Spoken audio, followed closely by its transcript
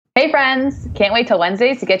Hey friends, can't wait till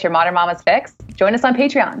Wednesdays to get your Modern Mamas fix? Join us on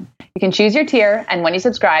Patreon. You can choose your tier, and when you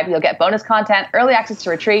subscribe, you'll get bonus content, early access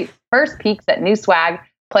to retreat, first peeks at new swag,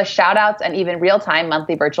 plus shout outs and even real-time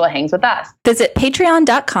monthly virtual hangs with us. Visit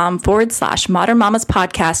patreon.com/Modern Mamas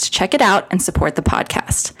Podcast to check it out and support the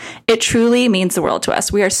podcast. It truly means the world to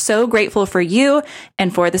us. We are so grateful for you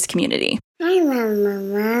and for this community. Hi,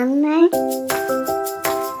 Mama.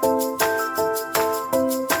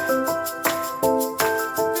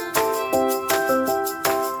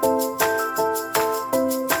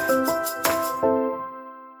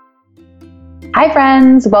 Hi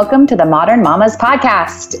friends, welcome to the Modern Mamas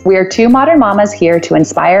Podcast. We are two modern mamas here to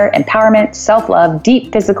inspire empowerment, self-love,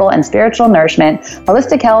 deep physical and spiritual nourishment,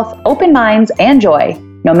 holistic health, open minds, and joy,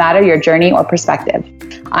 no matter your journey or perspective.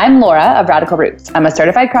 I'm Laura of Radical Roots. I'm a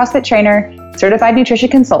certified CrossFit trainer, certified nutrition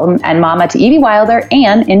consultant, and mama to Evie Wilder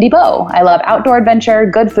and Indy Bo. I love outdoor adventure,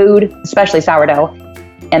 good food, especially sourdough,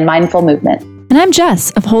 and mindful movement. And I'm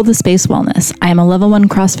Jess of Hold the Space Wellness. I am a level 1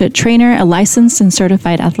 CrossFit trainer, a licensed and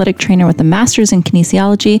certified athletic trainer with a master's in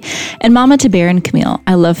kinesiology, and mama to Bear and Camille.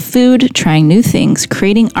 I love food, trying new things,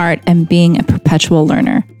 creating art, and being a perpetual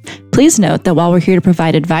learner. Please note that while we're here to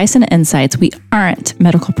provide advice and insights, we aren't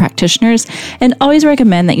medical practitioners and always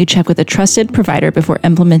recommend that you check with a trusted provider before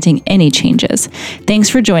implementing any changes. Thanks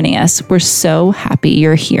for joining us. We're so happy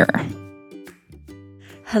you're here.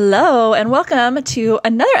 Hello, and welcome to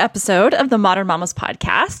another episode of the Modern Mamas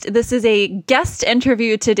Podcast. This is a guest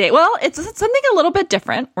interview today. Well, it's something a little bit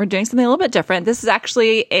different. We're doing something a little bit different. This is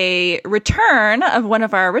actually a return of one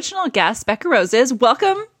of our original guests, Becca Roses.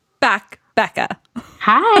 Welcome back, Becca.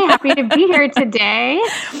 Hi, happy to be here today.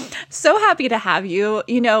 So happy to have you.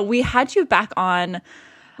 You know, we had you back on,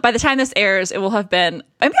 by the time this airs, it will have been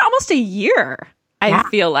maybe almost a year, I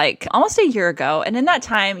feel like. Almost a year ago. And in that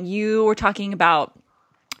time, you were talking about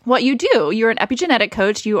what you do. You're an epigenetic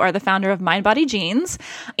coach. You are the founder of Mind Body Genes.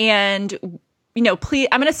 And, you know, please,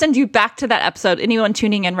 I'm going to send you back to that episode. Anyone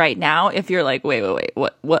tuning in right now, if you're like, wait,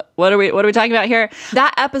 what are we talking about here?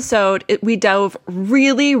 That episode, we dove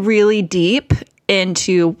really, really deep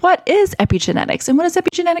into what is epigenetics and what is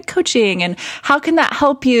epigenetic coaching and how can that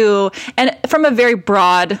help you? And from a very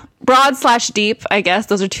broad/deep, I guess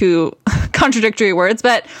those are two contradictory words,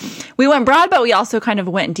 but we went broad, but we also kind of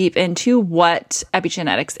went deep into what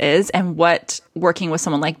epigenetics is and what working with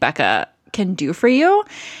someone like Becca can do for you.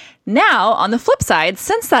 Now, on the flip side,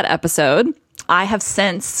 since that episode, I have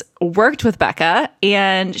since worked with Becca,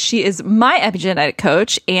 and she is my epigenetic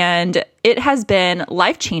coach, and it has been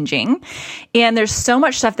life-changing. And there's so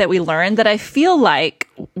much stuff that we learned that I feel like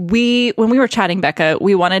when we were chatting, Becca,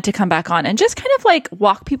 we wanted to come back on and just kind of like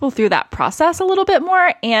walk people through that process a little bit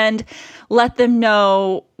more and let them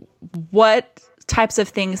know what types of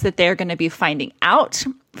things that they're going to be finding out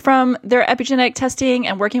from their epigenetic testing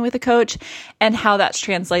and working with a coach, and how that's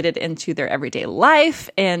translated into their everyday life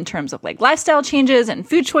in terms of like lifestyle changes and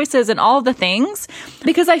food choices and all of the things.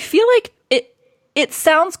 Because I feel like it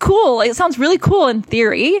sounds cool. It sounds really cool in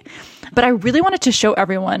theory, but I really wanted to show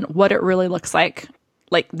everyone what it really looks like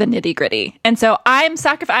the nitty gritty. And so I'm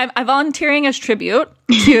volunteering as tribute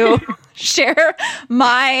to share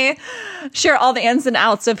all the ins and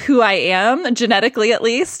outs of who I am, genetically at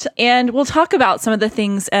least. And we'll talk about some of the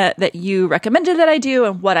things that you recommended that I do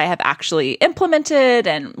and what I have actually implemented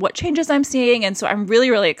and what changes I'm seeing. And so I'm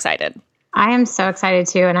really, really excited. I am so excited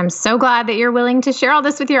too. And I'm so glad that you're willing to share all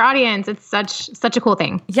this with your audience. It's such a cool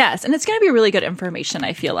thing. Yes. And it's going to be really good information,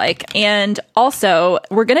 I feel like. And also,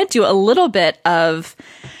 we're going to do a little bit of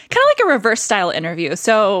kind of like a reverse style interview.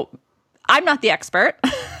 So I'm not the expert.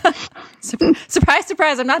 Surprise,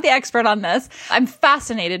 surprise. I'm not the expert on this. I'm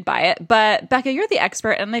fascinated by it. But Becca, you're the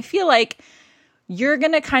expert. And I feel like you're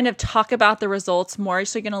going to kind of talk about the results more.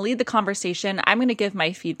 So you're going to lead the conversation. I'm going to give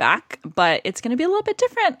my feedback, but it's going to be a little bit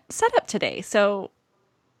different setup today. So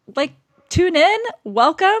tune in,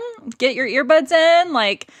 welcome, get your earbuds in.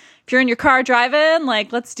 If you're in your car driving,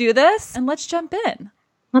 let's do this and let's jump in.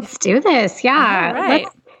 Let's do this. Yeah. All right.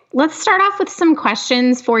 Let's start off with some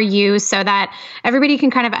questions for you so that everybody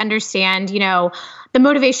can kind of understand, the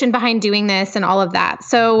motivation behind doing this and all of that.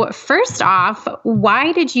 So first off,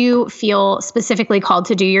 why did you feel specifically called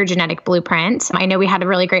to do your genetic blueprint? I know we had a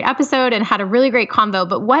really great episode and had a really great convo,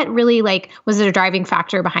 but what really was the driving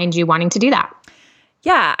factor behind you wanting to do that?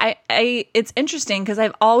 Yeah, it's interesting because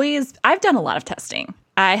I've done a lot of testing.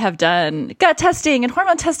 I have done gut testing and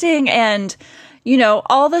hormone testing and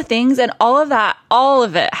all the things, and all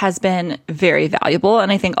of it has been very valuable.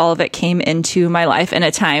 And I think all of it came into my life in a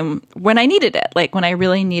time when I needed it, when I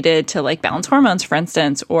really needed to balance hormones, for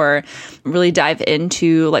instance, or really dive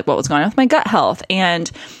into what was going on with my gut health. And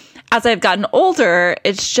as I've gotten older,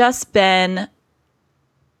 it's just been,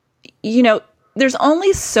 there's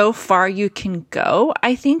only so far you can go,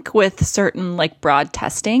 I think, with certain like broad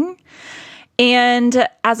testing. And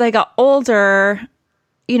as I got older,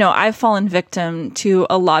 I've fallen victim to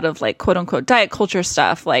a lot of like quote unquote diet culture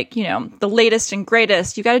stuff, like, the latest and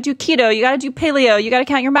greatest. You got to do keto, you got to do paleo, you got to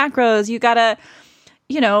count your macros, you got to,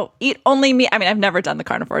 eat only meat. I mean, I've never done the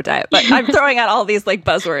carnivore diet, but I'm throwing out all these like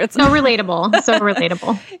buzzwords. So relatable. So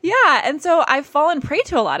relatable. Yeah. And so I've fallen prey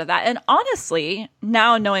to a lot of that. And honestly,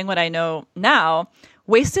 now knowing what I know now,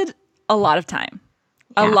 wasted a lot of time.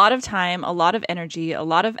 A lot of time, a lot of energy, a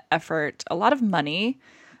lot of effort, a lot of money,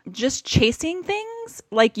 just chasing things.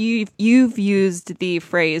 Like you've used the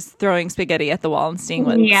phrase throwing spaghetti at the wall and seeing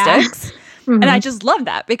what sticks. Mm-hmm. And I just love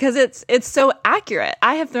that because it's so accurate.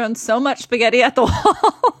 I have thrown so much spaghetti at the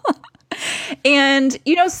wall. And,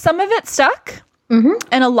 some of it stuck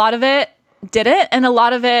and a lot of it didn't. And a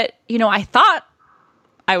lot of it, I thought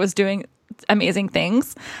I was doing amazing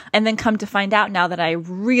things. And then come to find out now that I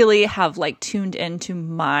really have like tuned into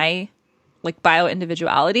my like bio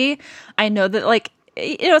individuality, I know that like,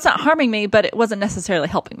 it's not harming me, but it wasn't necessarily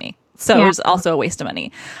helping me. So it was also a waste of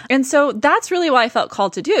money. And so that's really why I felt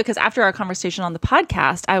called to do it. Because after our conversation on the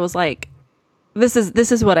podcast, I was like, this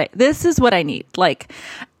is what I need. Like,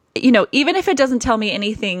 even if it doesn't tell me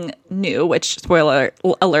anything new, which spoiler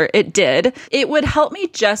alert, it did, it would help me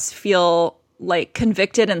just feel like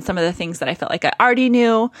convicted in some of the things that I felt like I already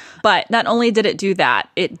knew. But not only did it do that,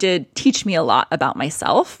 it did teach me a lot about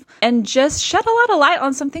myself and just shed a lot of light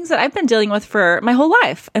on some things that I've been dealing with for my whole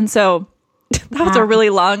life. And so that was a really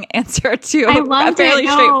long answer to a fairly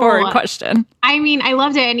straightforward question. I mean, I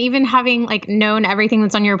loved it. And even having like known everything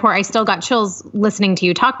that's on your report, I still got chills listening to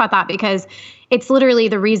you talk about that because it's literally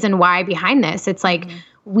the reason why behind this. It's like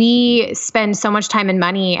we spend so much time and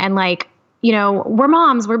money and like, we're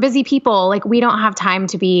moms, we're busy people. Like we don't have time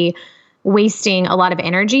to be wasting a lot of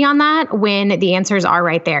energy on that when the answers are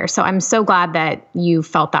right there. So I'm so glad that you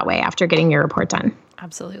felt that way after getting your report done.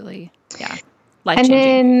 Absolutely. Yeah. And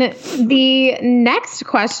then the next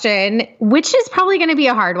question, which is probably going to be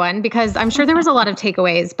a hard one because I'm sure there was a lot of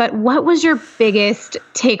takeaways, but what was your biggest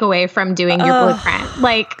takeaway from doing your blueprint?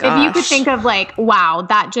 Like if you could think of like, wow,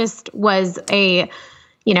 that just was a,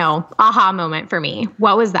 aha moment for me.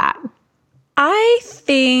 What was that? I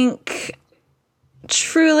think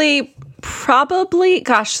truly probably,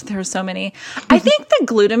 there are so many. I think the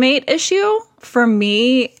glutamate issue for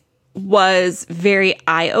me was very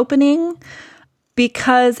eye-opening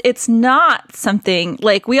because it's not something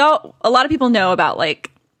like a lot of people know about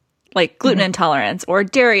like gluten intolerance or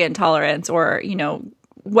dairy intolerance or,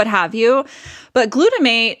 what have you. But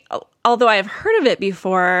glutamate, although I have heard of it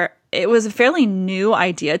before, it was a fairly new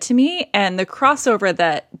idea to me. And the crossover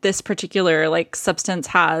that this particular like substance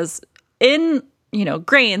has in,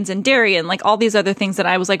 grains and dairy and like all these other things that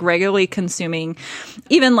I was like regularly consuming,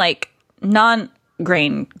 even like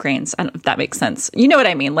grains. I don't know if that makes sense. You know what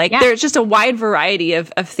I mean? Like there's just a wide variety of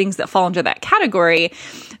things that fall under that category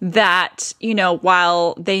that,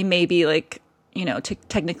 while they may be like,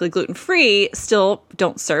 technically gluten-free, still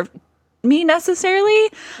don't serve me necessarily.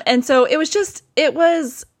 And so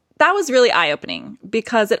that was really eye-opening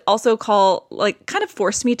because it also kind of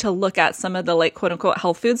forced me to look at some of the like quote unquote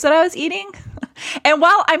health foods that I was eating. And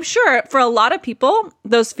while I'm sure for a lot of people,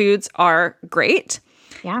 those foods are great.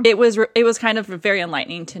 Yeah. It was kind of very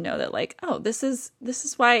enlightening to know that like, oh, this is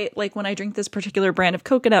why like when I drink this particular brand of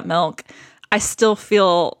coconut milk, I still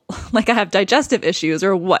feel like I have digestive issues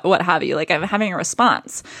or what have you, like I'm having a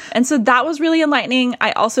response. And so that was really enlightening.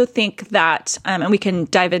 I also think that, and we can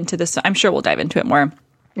dive into this, I'm sure we'll dive into it more,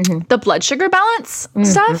 the blood sugar balance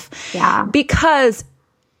stuff. Yeah. Because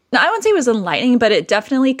now I wouldn't say it was enlightening, but it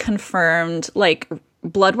definitely confirmed like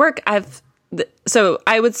blood work. So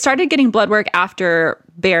I started getting blood work after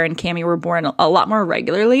Bear and Cammie were born a lot more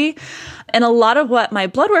regularly. And a lot of what my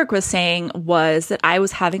blood work was saying was that I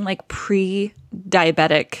was having like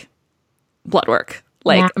pre-diabetic blood work.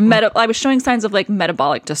 Like I was showing signs of like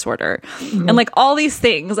metabolic disorder and like all these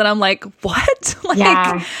things. And I'm like, what? Like,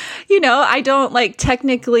 I don't like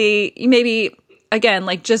technically maybe again,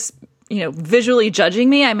 like just, visually judging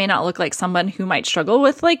me, I may not look like someone who might struggle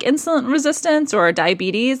with like insulin resistance or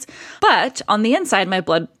diabetes, but on the inside, my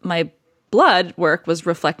blood work was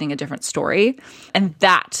reflecting a different story. And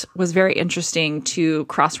that was very interesting to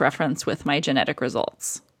cross-reference with my genetic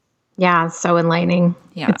results. Yeah, so enlightening.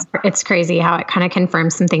 Yeah. It's crazy how it kind of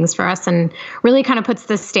confirms some things for us and really kind of puts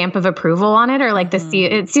the stamp of approval on it or like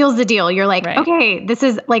it seals the deal. You're like, okay, this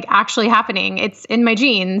is like actually happening. It's in my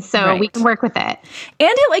genes, so we can work with it. And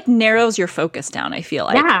it like narrows your focus down, I feel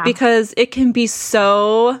like. Yeah. Because it can be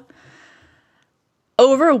so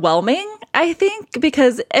overwhelming, I think,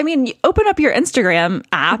 because I mean, you open up your Instagram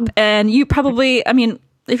app and you probably, I mean,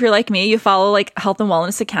 if you're like me, you follow like health and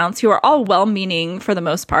wellness accounts who are all well-meaning for the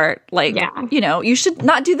most part. Like, you know, you should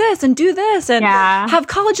not do this and do this and have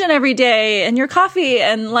collagen every day and your coffee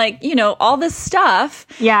and like, you know, all this stuff.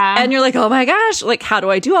 Yeah. And you're like, oh my gosh, like, how do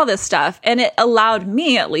I do all this stuff? And it allowed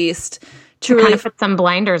me at least to really kind of put some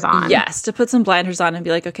blinders on. Yes, to put some blinders on and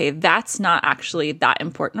be like, okay, that's not actually that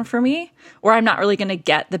important for me, or I'm not really going to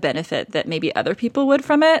get the benefit that maybe other people would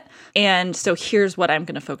from it. And so here's what I'm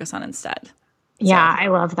going to focus on instead. Yeah, I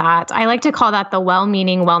love that. I like to call that the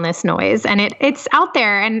well-meaning wellness noise. And it's out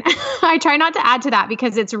there. And I try not to add to that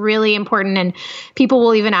because it's really important. And people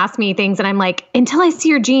will even ask me things. And I'm like, until I see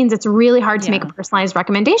your genes, it's really hard to make a personalized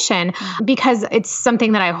recommendation because it's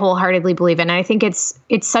something that I wholeheartedly believe in. And I think it's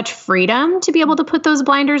such freedom to be able to put those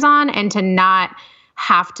blinders on and to not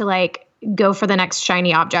have to like go for the next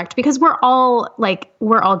shiny object, because we're all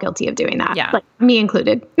guilty of doing that. Yeah. Like me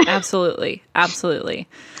included. Absolutely. Absolutely.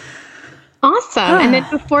 Awesome. And then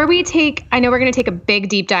before we I know we're going to take a big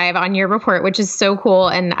deep dive on your report, which is so cool.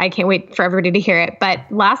 And I can't wait for everybody to hear it. But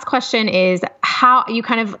last question is, how you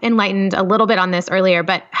kind of enlightened a little bit on this earlier,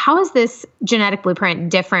 but how is this genetic blueprint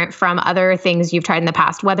different from other things you've tried in the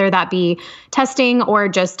past, whether that be testing or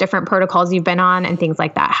just different protocols you've been on and things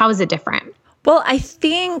like that? How is it different? Well, I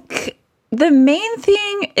think the main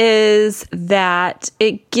thing is that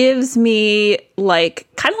it gives me like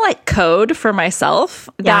kind of like code for myself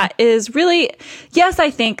that is really, yes, I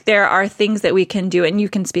think there are things that we can do, and you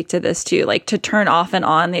can speak to this too, like to turn off and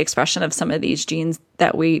on the expression of some of these genes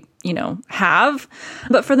that we, you know, have.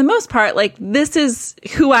 But for the most part, like this is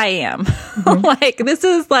who I am. Like this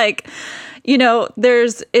is like, you know,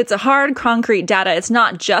 it's a hard, concrete data. It's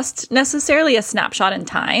not just necessarily a snapshot in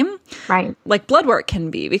time. Right. Like blood work can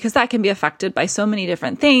be, because that can be affected by so many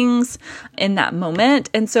different things in that moment.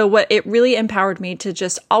 And so what it really empowered me to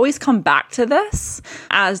just always come back to this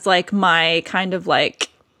as like my kind of like,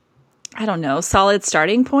 I don't know, solid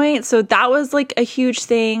starting point. So that was like a huge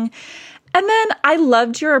thing. And then I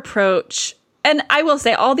loved your approach. And I will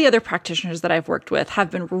say all the other practitioners that I've worked with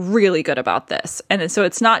have been really good about this. And so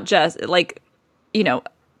it's not just like, you know,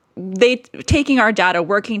 they taking our data,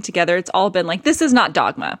 working together. It's all been like, this is not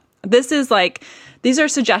dogma. This is like, these are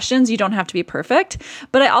suggestions. You don't have to be perfect.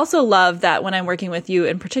 But I also love that when I'm working with you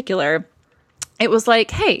in particular, it was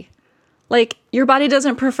like, hey, like your body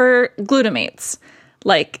doesn't prefer glutamates.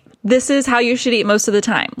 Like this is how you should eat most of the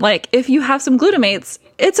time. Like if you have some glutamates,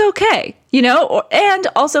 it's okay, you know? And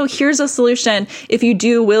also here's a solution if you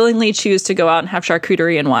do willingly choose to go out and have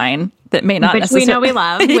charcuterie and wine that may not necessarily... Which we know we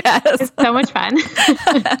love. Yes. Which is so much fun.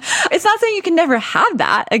 It's not saying you can never have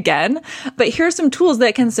that again, but here's some tools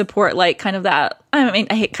that can support like kind of that. I mean,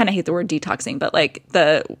 I kind of hate the word detoxing, but like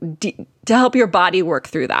to help your body work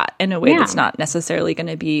through that in a way that's not necessarily going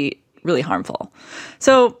to be really harmful.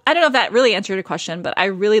 So I don't know if that really answered your question, but I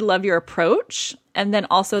really love your approach. And then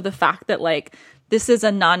also the fact that like, this is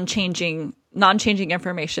a non-changing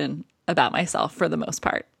information about myself for the most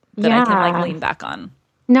part that I can like lean back on.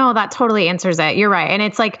 No, that totally answers it. You're right. And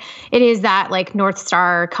it's like, it is that like North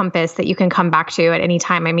Star compass that you can come back to at any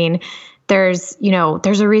time. I mean, there's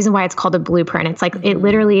a reason why it's called a blueprint. It's like, it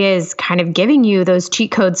literally is kind of giving you those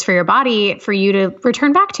cheat codes for your body for you to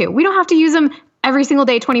return back to. We don't have to use them every single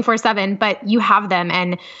day, 24/7, but you have them.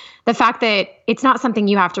 And the fact that it's not something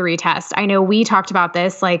you have to retest. I know we talked about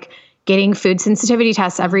this, like getting food sensitivity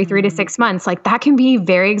tests every 3 to 6 months, like that can be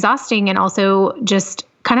very exhausting and also just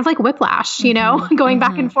kind of like whiplash, you know, going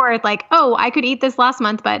back and forth like, oh, I could eat this last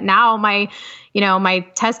month, but now my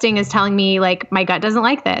testing is telling me like my gut doesn't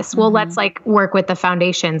like this. Well, let's like work with the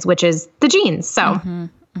foundations, which is the genes. So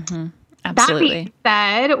absolutely.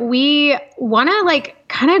 That being said, we want to like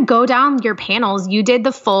kind of go down your panels. You did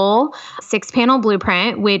the full 6-panel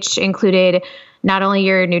blueprint, which included not only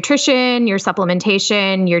your nutrition, your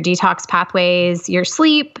supplementation, your detox pathways, your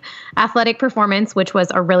sleep, athletic performance, which was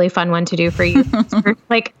a really fun one to do for you. You're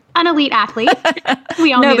like an elite athlete.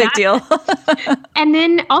 We all no knew big that. deal. And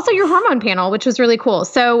then also your hormone panel, which was really cool.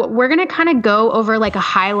 So we're going to kind of go over like a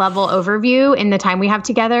high level overview in the time we have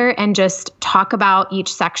together and just talk about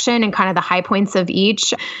each section and kind of the high points of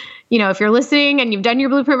each. You know, if you're listening and you've done your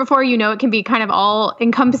blueprint before, you know it can be kind of all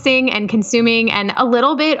encompassing and consuming and a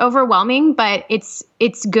little bit overwhelming, but it's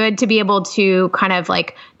good to be able to kind of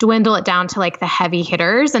like dwindle it down to like the heavy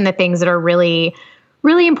hitters and the things that are really,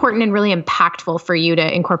 really important and really impactful for you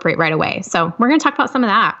to incorporate right away. So we're going to talk about some of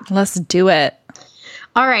that. Let's do it.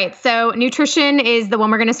 All right. So nutrition is the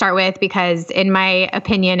one we're going to start with because in my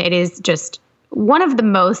opinion, it is just one of the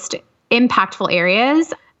most impactful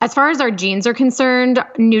areas As far as our genes are concerned,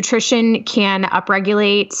 nutrition can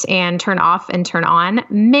upregulate and turn off and turn on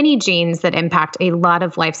many genes that impact a lot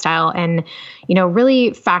of lifestyle and,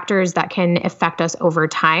 really factors that can affect us over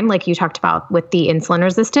time, like you talked about with the insulin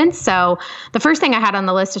resistance. So the first thing I had on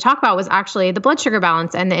the list to talk about was actually the blood sugar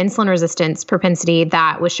balance and the insulin resistance propensity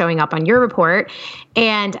that was showing up on your report,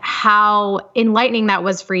 and how enlightening that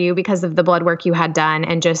was for you because of the blood work you had done,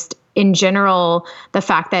 and just in general, the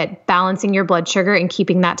fact that balancing your blood sugar and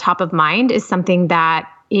keeping that top of mind is something that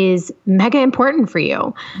is mega important for you.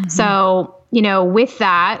 Mm-hmm. So, with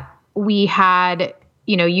that, we had,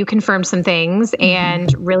 you confirmed some things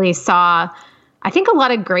and really saw, I think, a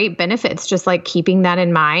lot of great benefits, just like keeping that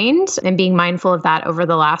in mind and being mindful of that over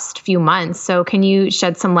the last few months. So can you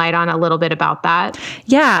shed some light on a little bit about that?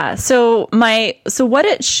 Yeah. So what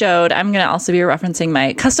it showed, I'm going to also be referencing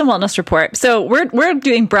my custom wellness report. So we're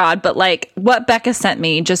doing broad, but like what Becca sent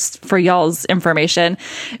me, just for y'all's information,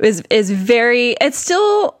 it's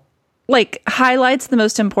still like highlights the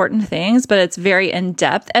most important things, but it's very in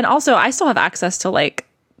depth. And also I still have access to like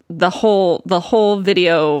the whole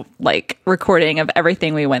video, like recording of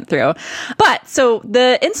everything we went through. But so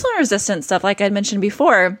the insulin resistant stuff, like I mentioned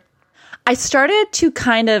before, I started to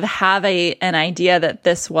kind of have an idea that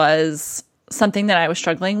this was something that I was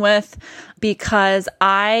struggling with, because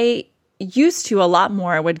I used to a lot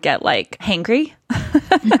more would get like hangry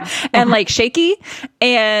and like shaky,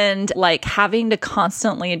 and like having to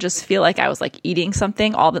constantly just feel like I was like eating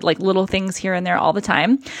something, all the like little things here and there all the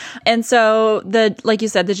time. And so like you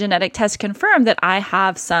said, the genetic test confirmed that I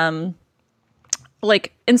have some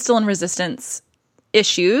like insulin resistance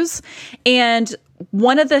issues. And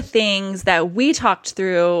one of the things that we talked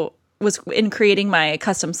through was in creating my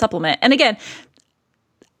custom supplement. And again,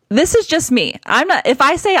 this is just me. If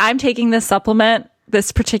I say I'm taking this supplement,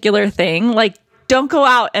 this particular thing, like, don't go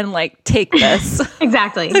out and like take this.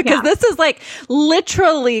 Exactly. Because this is like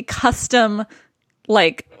literally custom,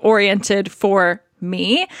 like oriented for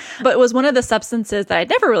me. But it was one of the substances that I'd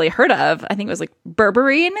never really heard of. I think it was like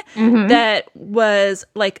berberine, that was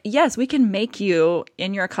like, yes, we can make you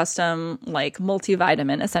in your custom like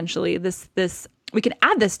multivitamin, essentially this we can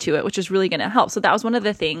add this to it, which is really going to help. So that was one of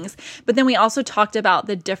the things. But then we also talked about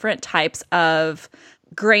the different types of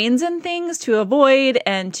grains and things to avoid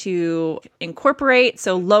and to incorporate.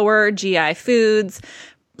 So lower GI foods,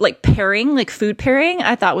 like pairing, like food pairing,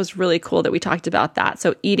 I thought was really cool that we talked about that.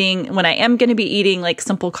 So eating, when I am going to be eating like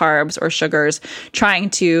simple carbs or sugars, trying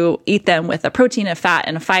to eat them with a protein, a fat,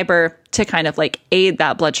 and a fiber to kind of like aid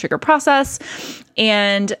that blood sugar process.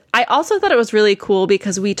 And I also thought it was really cool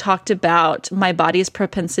because we talked about my body's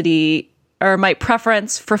propensity or my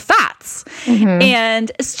preference for fats.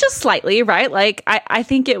 And it's just slightly, right? Like I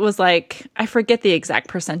think it was like, I forget the exact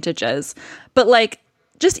percentages, but like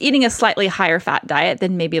just eating a slightly higher fat diet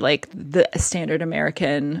than maybe like the standard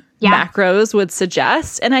American macros would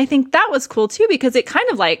suggest. And I think that was cool too, because it kind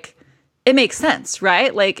of like, it makes sense,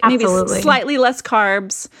 right? Like maybe slightly less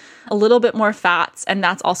carbs, a little bit more fats. And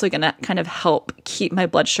that's also going to kind of help keep my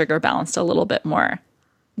blood sugar balanced a little bit more.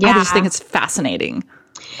 Yeah. I just think it's fascinating.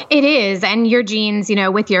 It is. And your genes,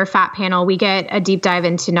 with your fat panel, we get a deep dive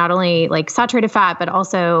into not only like saturated fat, but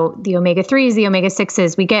also the omega-3s, the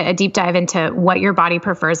omega-6s. We get a deep dive into what your body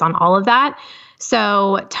prefers on all of that.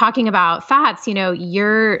 So talking about fats,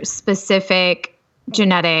 your specific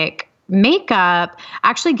genetic makeup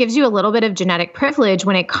actually gives you a little bit of genetic privilege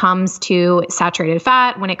when it comes to saturated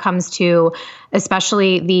fat, when it comes to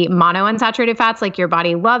especially the monounsaturated fats. Like your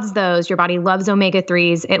body loves those. Your body loves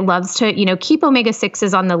omega-3s. It loves to, keep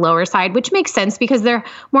omega-6s on the lower side, which makes sense because they're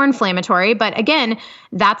more inflammatory. But again,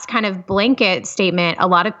 that's kind of blanket statement.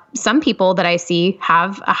 Some people that I see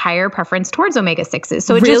have a higher preference towards omega-6s.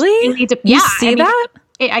 So it really? You see that?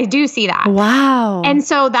 I do see that. Wow. And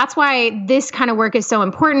so that's why this kind of work is so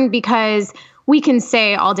important, because we can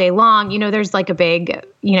say all day long, there's like a big,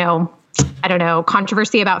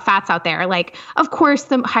 controversy about fats out there. Like, of course,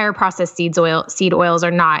 the higher processed seed oils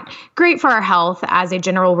are not great for our health as a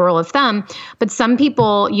general rule of thumb. But some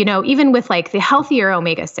people, even with like the healthier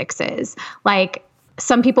omega-6s, like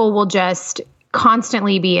some people will just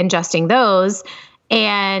constantly be ingesting those,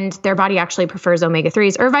 and their body actually prefers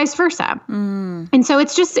omega-3s, or vice versa. And so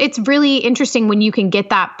it's really interesting when you can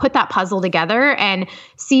put that puzzle together and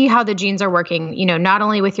see how the genes are working, not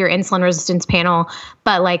only with your insulin resistance panel,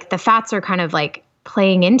 but like the fats are kind of like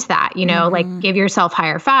playing into that, like give yourself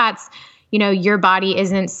higher fats. Your body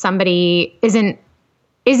isn't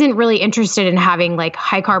isn't really interested in having like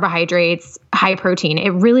high carbohydrates, high protein. It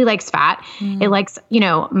really likes fat. It likes,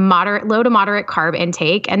 low to moderate carb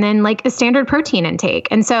intake, and then like a standard protein intake.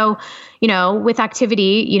 And so, with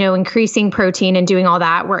activity, increasing protein and doing all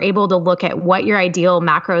that, we're able to look at what your ideal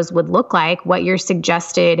macros would look like, what your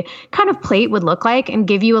suggested kind of plate would look like, and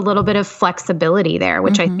give you a little bit of flexibility there,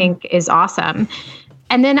 which I think is awesome.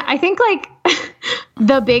 And then I think like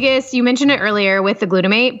the biggest, you mentioned it earlier with the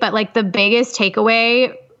glutamate, but like the biggest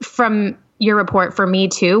takeaway from your report for me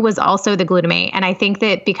too was also the glutamate. And I think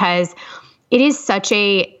that because it is such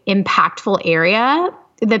a impactful area,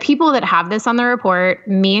 the people that have this on the report,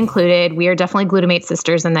 me included, we are definitely glutamate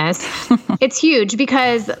sisters in this. It's huge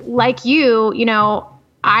because like you,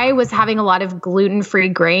 I was having a lot of gluten-free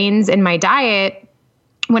grains in my diet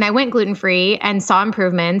when I went gluten-free and saw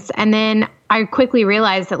improvements. And then I quickly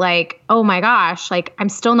realized that like, oh my gosh, like I'm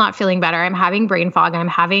still not feeling better. I'm having brain fog. I'm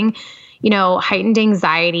having, heightened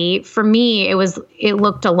anxiety. For me, it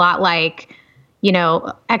looked a lot like,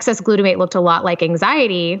 excess glutamate looked a lot like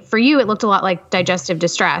anxiety. For you, it looked a lot like digestive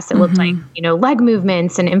distress. It looked like, leg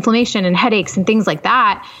movements and inflammation and headaches and things like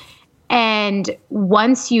that. And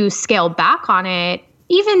once you scale back on it,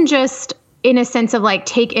 even just in a sense of like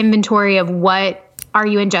take inventory of what are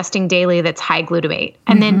you ingesting daily that's high glutamate,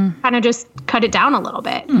 and then kind of just cut it down a little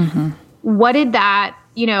bit. What did that,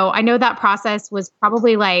 I know that process was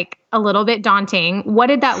probably like a little bit daunting. What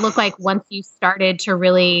did that look like once you started to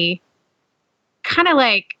really kind of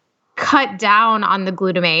like cut down on the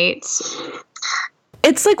glutamate?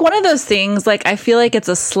 It's like one of those things, like I feel like it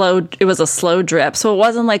was a slow drip. So it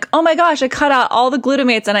wasn't like, oh my gosh, I cut out all the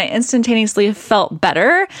glutamates and I instantaneously felt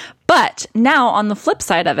better. But now on the flip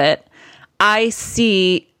side of it,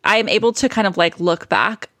 I'm able to kind of like look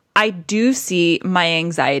back. I do see my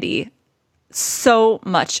anxiety so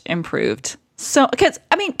much improved. So, because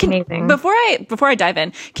I mean, before I dive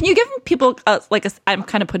in, can you give people I'm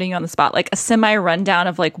kind of putting you on the spot, like a semi rundown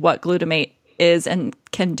of like what glutamate is and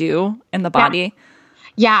can do in the body?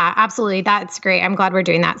 Yeah, absolutely. That's great. I'm glad we're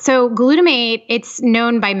doing that. So glutamate, it's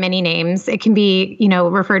known by many names. It can be,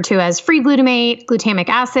 referred to as free glutamate, glutamic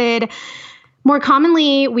acid. More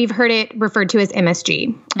commonly, we've heard it referred to as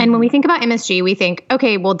MSG. And when we think about MSG, we think,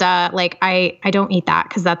 okay, well, duh, like I don't eat that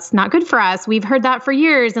because that's not good for us. We've heard that for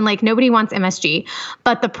years and like nobody wants MSG.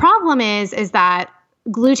 But the problem is that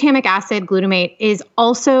glutamic acid, glutamate is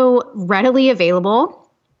also readily available.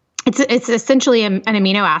 It's essentially an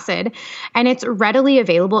amino acid, and it's readily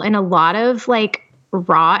available in a lot of like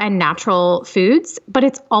raw and natural foods, but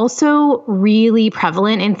it's also really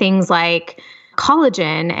prevalent in things like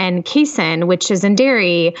collagen and casein, which is in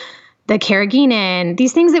dairy, the carrageenan,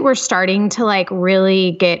 these things that we're starting to like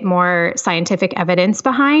really get more scientific evidence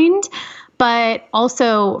behind, but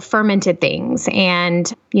also fermented things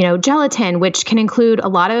and, gelatin, which can include a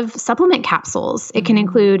lot of supplement capsules. It can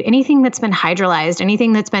include anything that's been hydrolyzed,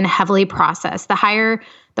 anything that's been heavily processed. The higher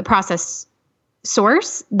the process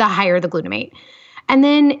source, the higher the glutamate. And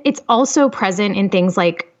then it's also present in things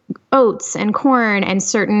like oats and corn and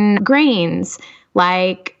certain grains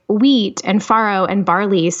like wheat and farro and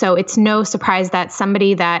barley. So it's no surprise that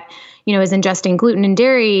somebody that, is ingesting gluten and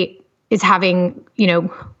dairy is having,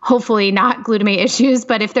 hopefully not glutamate issues,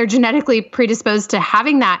 but if they're genetically predisposed to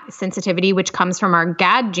having that sensitivity, which comes from our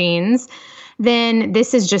GAD genes, then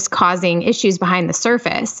this is just causing issues behind the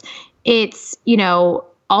surface. It's,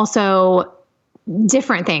 also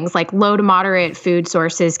different things like low to moderate food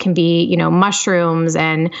sources can be, mushrooms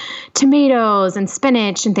and tomatoes and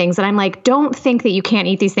spinach and things. And I'm like, don't think that you can't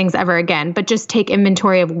eat these things ever again, but just take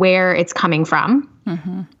inventory of where it's coming from.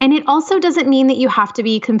 And it also doesn't mean that you have to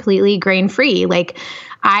be completely grain-free. Like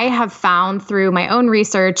I have found through my own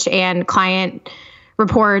research and client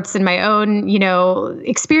reports and my own,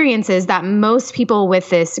 experiences that most people with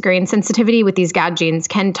this grain sensitivity with these GAD genes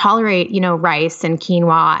can tolerate, rice and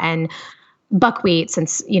quinoa and buckwheat,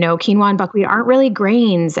 since, quinoa and buckwheat aren't really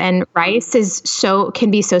grains, and rice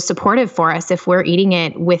can be so supportive for us if we're eating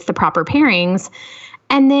it with the proper pairings.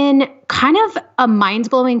 And then kind of a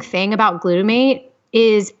mind-blowing thing about glutamate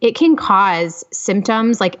is it can cause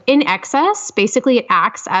symptoms like in excess. Basically, it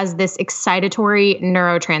acts as this excitatory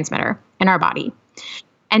neurotransmitter in our body.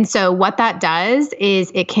 And so what that does is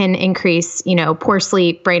it can increase, poor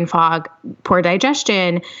sleep, brain fog, poor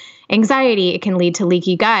digestion, anxiety. It can lead to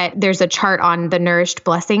leaky gut. There's a chart on the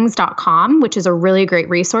nourishedblessings.com, which is a really great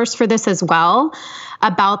resource for this as well,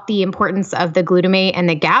 about the importance of the glutamate and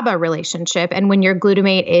the GABA relationship. And when your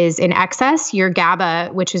glutamate is in excess, your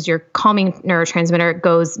GABA, which is your calming neurotransmitter,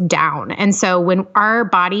 goes down. And so when our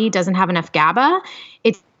body doesn't have enough GABA,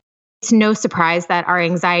 it's no surprise that our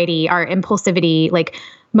anxiety, our impulsivity, like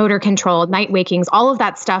motor control, night wakings, all of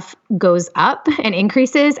that stuff goes up and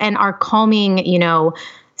increases, and our calming,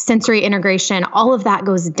 sensory integration, all of that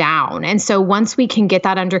goes down. And so once we can get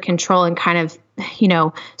that under control and kind of,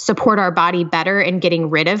 support our body better in getting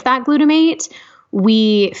rid of that glutamate,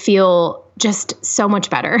 we feel just so much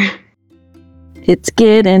better. It's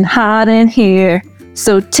getting hot in here,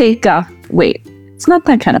 so take off. Wait, it's not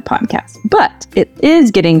that kind of podcast, but it is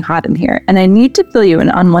getting hot in here, and I need to fill you in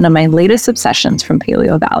on one of my latest obsessions from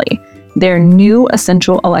Paleo Valley, their new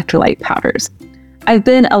essential electrolyte powders. I've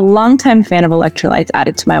been a longtime fan of electrolytes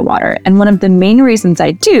added to my water, and one of the main reasons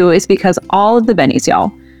I do is because all of the bennies,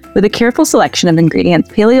 y'all. With a careful selection of ingredients,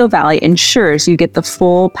 Paleo Valley ensures you get the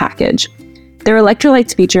full package. Their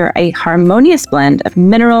electrolytes feature a harmonious blend of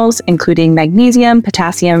minerals, including magnesium,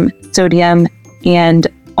 potassium, sodium, and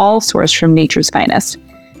all sourced from nature's finest.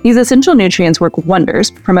 These essential nutrients work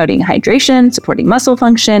wonders, promoting hydration, supporting muscle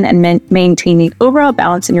function, and maintaining overall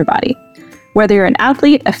balance in your body. Whether you're an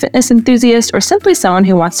athlete, a fitness enthusiast, or simply someone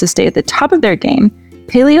who wants to stay at the top of their game,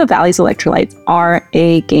 Paleo Valley's electrolytes are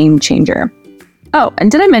a game changer. Oh,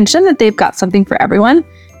 and did I mention that they've got something for everyone?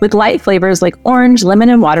 With light flavors like orange, lemon,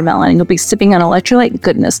 and watermelon, you'll be sipping on electrolyte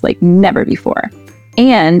goodness like never before.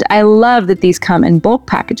 And I love that these come in bulk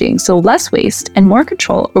packaging, so less waste and more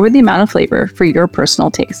control over the amount of flavor for your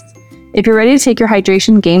personal tastes. If you're ready to take your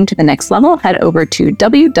hydration game to the next level, head over to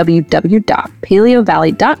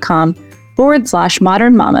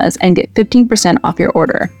www.paleovalley.com/modernmamas and get 15% off your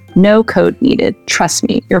order. No code needed. Trust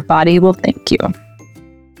me, your body will thank you.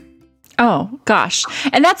 Oh, gosh.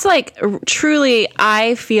 And that's like truly,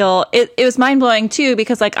 I feel it was mind blowing too,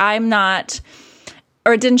 because like I'm not,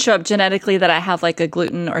 or it didn't show up genetically that I have like a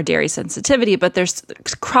gluten or dairy sensitivity, but there's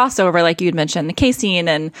crossover, like you'd mentioned, the casein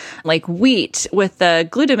and like wheat with the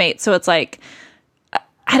glutamate. So it's like,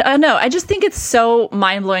 I don't know. I just think it's so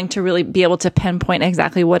mind blowing to really be able to pinpoint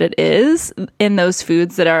exactly what it is in those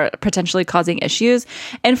foods that are potentially causing issues.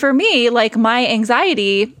 And for me, like my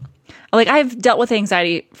anxiety, like I've dealt with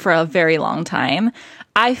anxiety for a very long time.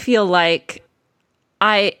 I feel like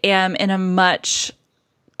I am in a much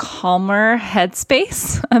calmer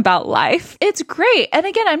headspace about life. It's great. And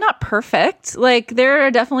again, I'm not perfect. Like there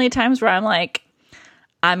are definitely times where I'm like,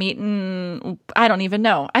 I'm eating, I don't even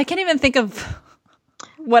know. I can't even think of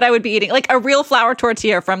what I would be eating. Like a real flour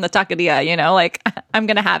tortilla from the taqueria, like I'm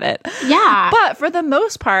going to have it. Yeah. But for the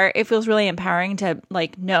most part, it feels really empowering to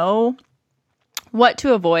like know what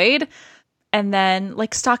to avoid and then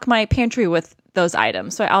like stock my pantry with those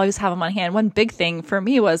items. So I always have them on hand. One big thing for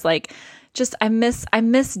me was like, just I miss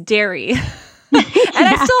dairy. And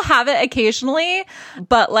I still have it occasionally,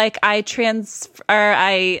 but like I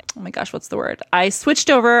switched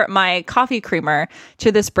over my coffee creamer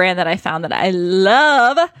to this brand that I found that I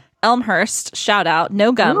love, Elmhurst, shout out,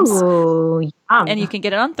 no gums. Ooh, yum. And you can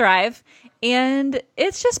get it on Thrive. And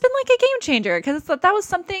it's just been like a game changer because that was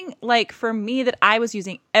something like for me that I was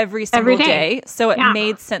using every single day. So it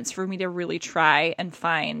made sense for me to really try and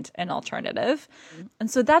find an alternative. And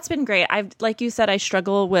so that's been great. Like you said, I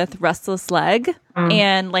struggle with restless leg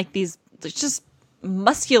and like these just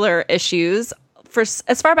muscular issues for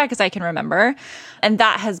as far back as I can remember. And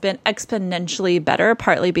that has been exponentially better,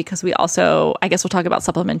 partly because we also, I guess we'll talk about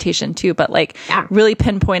supplementation too, but like really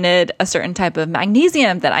pinpointed a certain type of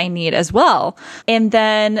magnesium that I need as well. And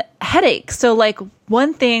then headache. So like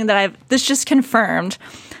one thing that this just confirmed,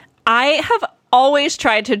 I have always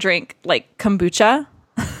tried to drink like kombucha.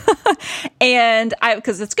 And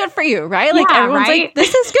because it's good for you, right? Like everyone's like,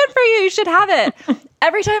 this is good for you. You should have it.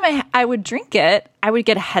 Every time I would drink it, I would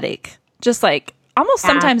get a headache. Just like almost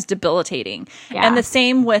sometimes debilitating. Yeah. And the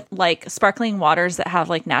same with like sparkling waters that have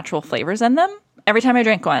like natural flavors in them. Every time I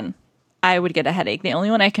drank one, I would get a headache. The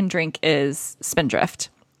only one I can drink is Spindrift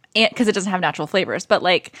because it doesn't have natural flavors. But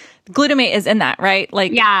like glutamate is in that, right?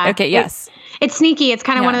 Like, okay, yes. It's sneaky. It's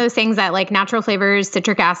kind of one of those things that like natural flavors,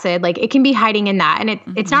 citric acid, like it can be hiding in that. And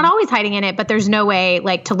it's not always hiding in it, but there's no way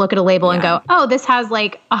like to look at a label and go, oh, this has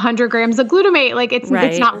like 100 grams of glutamate. Like it's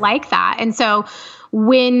not like that. And so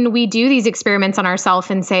when we do these experiments on ourselves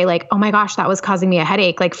and say like, oh my gosh, that was causing me a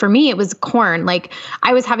headache. Like for me, it was corn. Like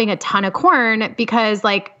I was having a ton of corn because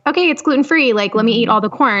like, okay, it's gluten-free. Like, let me eat all the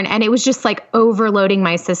corn. And it was just like overloading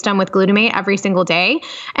my system with glutamate every single day.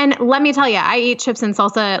 And let me tell you, I eat chips and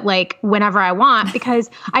salsa like whenever I want because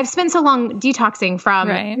I've spent so long detoxing from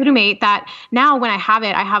glutamate that now when I have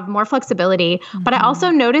it, I have more flexibility, but I also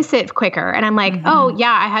notice it quicker. And I'm like, oh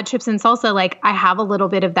yeah, I had chips and salsa. Like I have a little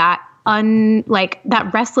bit of that like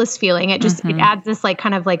that restless feeling. It just, it adds this like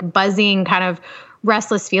kind of like buzzing kind of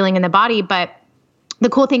restless feeling in the body. But the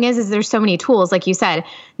cool thing is there's so many tools. Like you said,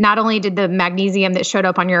 not only did the magnesium that showed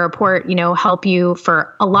up on your report, help you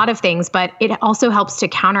for a lot of things, but it also helps to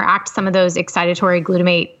counteract some of those excitatory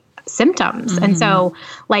glutamate symptoms. And so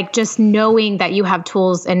like just knowing that you have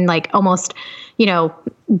tools and like almost,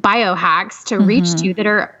 biohacks to reach to that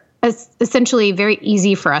are essentially very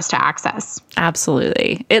easy for us to access.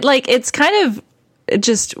 Absolutely. It's kind of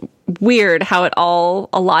just weird how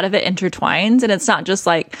a lot of it intertwines, and it's not just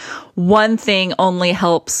like one thing only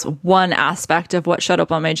helps one aspect of what showed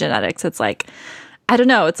up on my genetics. It's like, I don't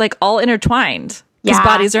know, it's like all intertwined because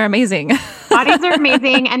bodies are amazing. Bodies are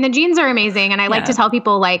amazing and the genes are amazing. And I like to tell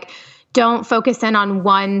people like, don't focus in on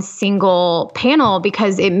one single panel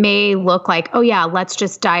because it may look like, oh yeah, let's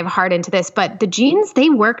just dive hard into this. But the genes, they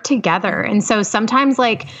work together. And so sometimes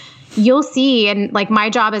like you'll see, and like my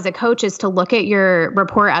job as a coach is to look at your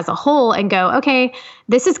report as a whole and go, okay,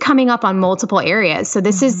 this is coming up on multiple areas. So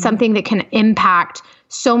this is something that can impact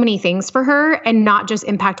so many things for her and not just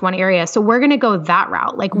impact one area. So we're going to go that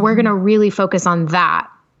route. Like we're going to really focus on that.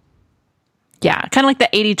 Yeah, kind of like the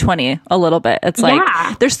 80-20 a little bit. It's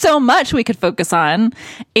like there's so much we could focus on,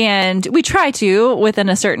 and we try to within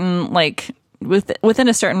a certain within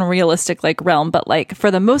a certain realistic like realm. But like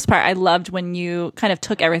for the most part, I loved when you kind of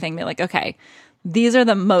took everything. They're like, okay, these are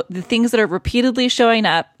the things that are repeatedly showing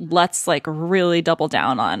up. Let's like really double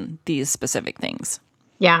down on these specific things.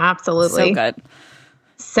 Yeah, absolutely. So good.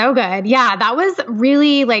 So good. Yeah, that was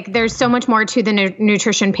really like, there's so much more to the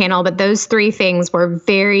nutrition panel, but those three things were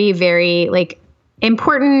very, very like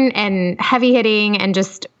important and heavy hitting and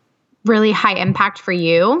just really high impact for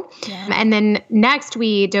you. Yeah. And then next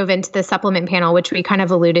we dove into the supplement panel, which we kind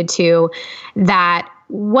of alluded to, that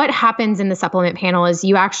what happens in the supplement panel is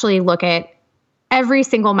you actually look at every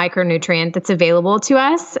single micronutrient that's available to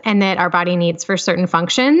us and that our body needs for certain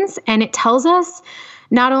functions. And it tells us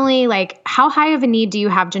not only like how high of a need do you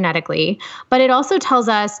have genetically, but it also tells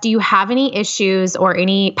us, do you have any issues or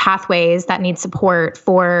any pathways that need support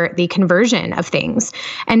for the conversion of things?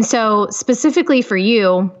 And so specifically for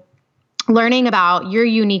you, learning about your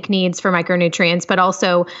unique needs for micronutrients, but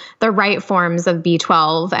also the right forms of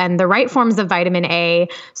B12 and the right forms of vitamin A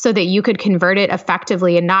so that you could convert it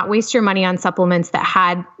effectively and not waste your money on supplements that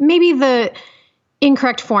had maybe the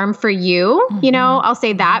incorrect form for you. I'll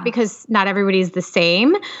say that because not everybody's the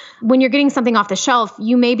same. When you're getting something off the shelf,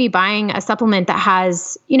 you may be buying a supplement that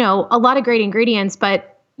has, a lot of great ingredients,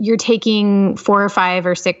 but you're taking 4 or 5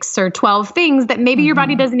 or 6 or 12 things that maybe your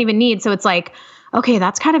body doesn't even need. So it's like, okay,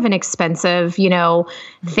 that's kind of an expensive,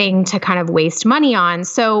 thing to kind of waste money on.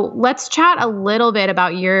 So let's chat a little bit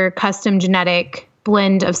about your custom genetic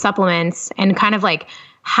blend of supplements and kind of like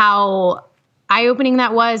how eye-opening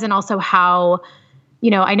that was, and also how,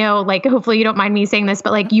 I know like, hopefully you don't mind me saying this,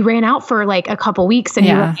 but like you ran out for like a couple weeks and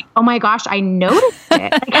you were like, oh my gosh, I noticed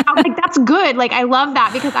it. Like, that's good. Like, I love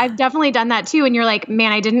that because I've definitely done that too. And you're like,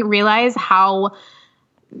 man, I didn't realize how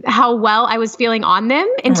well I was feeling on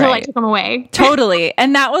them until I took them away. Totally.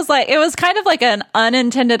 And that was like, it was kind of like an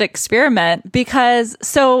unintended experiment because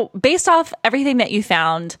so based off everything that you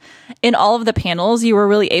found in all of the panels, you were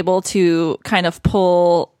really able to kind of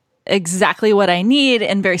pull exactly what I need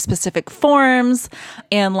in very specific forms.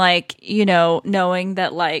 And like, knowing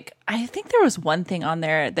that like, I think there was one thing on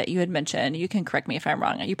there that you had mentioned, you can correct me if I'm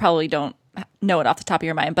wrong. You probably don't know it off the top of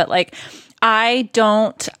your mind, but like, I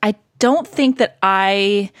don't think that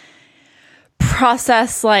I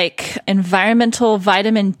process like environmental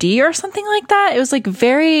vitamin D or something like that. It was like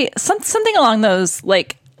something along those,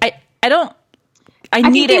 like, I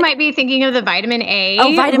think you might be thinking of the vitamin A.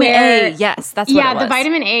 Oh, vitamin A. Yes, that's what it was. The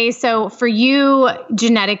vitamin A. So for you,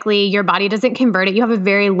 genetically, your body doesn't convert it. You have a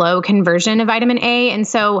very low conversion of vitamin A. And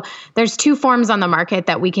so there's 2 forms on the market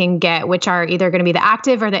that we can get, which are either going to be the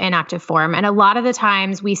active or the inactive form. And a lot of the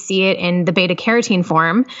times we see it in the beta carotene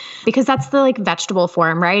form because that's the like vegetable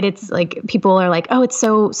form, right? It's like people are like, oh, it's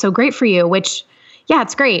so great for you, which yeah,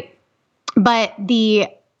 it's great. But the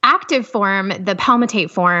active form, the palmitate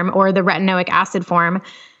form or the retinoic acid form,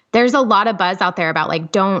 there's a lot of buzz out there about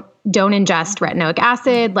like, don't ingest retinoic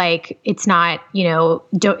acid. Like it's not,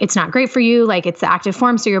 it's not great for you. Like it's the active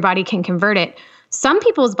form. So your body can convert it. Some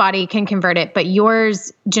people's body can convert it, but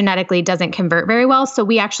yours genetically doesn't convert very well. So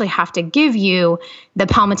we actually have to give you the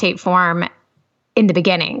palmitate form in the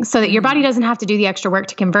beginning so that your body doesn't have to do the extra work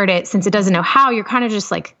to convert it. Since it doesn't know how, you're kind of just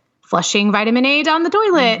like flushing vitamin A down the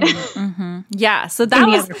toilet. Yeah. So that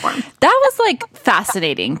was like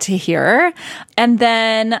fascinating to hear. And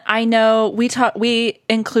then I know we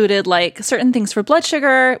included like certain things for blood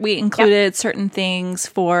sugar. We included certain things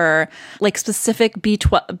for like specific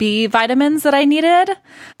B vitamins that I needed.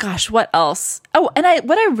 Gosh, what else? Oh, and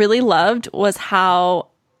what I really loved was how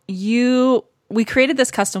we created this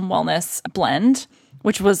custom wellness blend,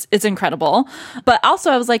 which it's incredible. But also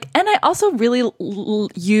I was like, and I also really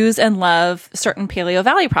use and love certain Paleo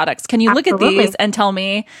Valley products. Can you look at these and tell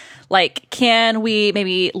me, like, can we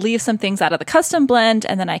maybe leave some things out of the custom blend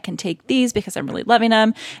and then I can take these because I'm really loving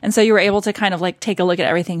them. And so you were able to kind of like take a look at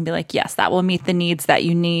everything and be like, yes, that will meet the needs that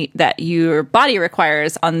you need, that your body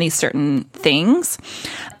requires on these certain things.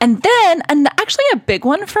 And then, and actually a big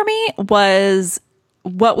one for me was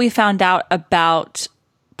what we found out about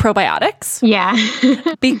probiotics. Yeah.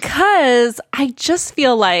 Because I just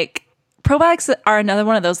feel like probiotics are another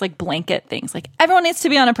one of those like blanket things. Like everyone needs to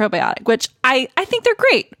be on a probiotic, which I think they're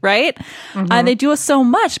great, right? And they do us so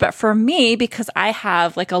much. But for me, because I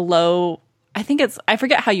have like a low, I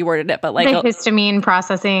forget how you worded it, but like the histamine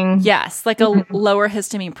processing. Yes, like a lower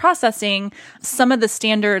histamine processing. Some of the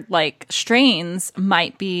standard like strains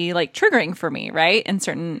might be like triggering for me, right? In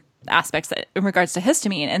certain aspects in regards to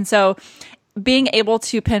histamine. And so being able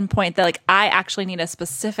to pinpoint that like I actually need a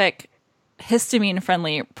specific histamine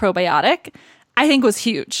friendly probiotic, I think was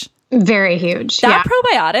huge. Very huge. That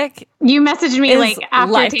probiotic. You messaged me like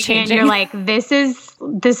after taking it, and you're like, this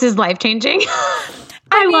is life changing.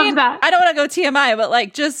 I love that. I don't want to go TMI, but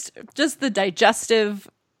like just the digestive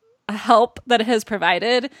help that it has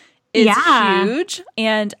provided is huge.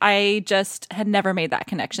 And I just had never made that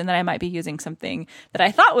connection that I might be using something that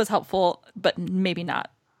I thought was helpful, but maybe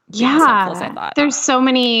not. Yeah, there's so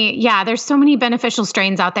many beneficial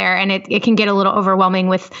strains out there, and it can get a little overwhelming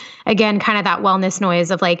with, again, kind of that wellness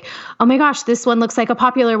noise of like, oh my gosh, this one looks like a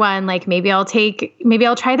popular one. Like maybe I'll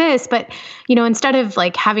try this. But, instead of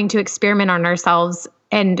like having to experiment on ourselves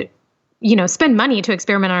and, spend money to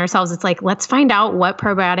experiment on ourselves, it's like, let's find out what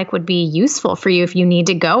probiotic would be useful for you. If you need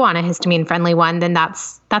to go on a histamine friendly one, then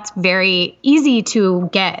that's very easy to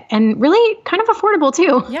get and really kind of affordable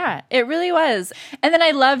too. Yeah, it really was. And then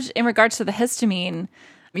I loved, in regards to the histamine,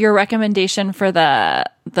 your recommendation for the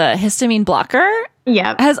histamine blocker.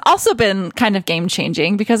 Yeah, has also been kind of game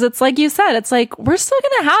changing, because it's like you said, it's like we're still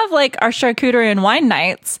going to have like our charcuterie and wine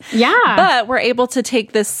nights. Yeah. But we're able to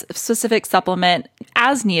take this specific supplement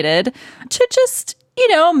as needed to just,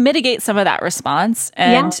 mitigate some of that response.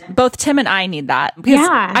 And both Tim and I need that. Because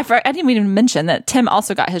I didn't even mention that Tim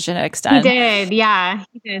also got his genetics done. He did. Yeah,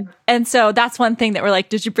 he did. And so that's one thing that we're like,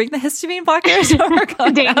 did you bring the histamine blockers? We're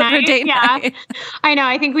going date night. I know.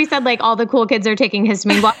 I think we said like all the cool kids are taking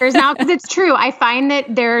histamine blockers now, because it's true. I find that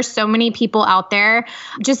there are so many people out there,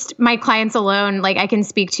 just my clients alone, like I can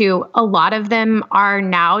speak to, a lot of them are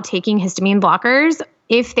now taking histamine blockers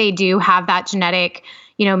if they do have that genetic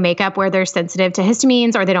makeup where they're sensitive to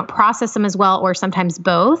histamines, or they don't process them as well, or sometimes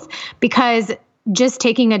both, because just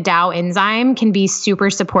taking a DAO enzyme can be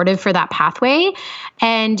super supportive for that pathway.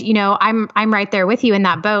 And, I'm right there with you in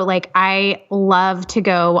that boat. Like I love to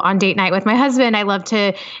go on date night with my husband. I love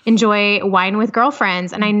to enjoy wine with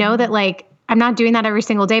girlfriends. And I know that like, I'm not doing that every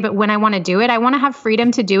single day, but when I want to do it, I want to have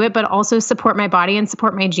freedom to do it, but also support my body and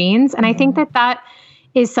support my genes. And I think that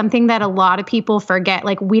is something that a lot of people forget.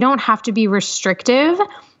 Like we don't have to be restrictive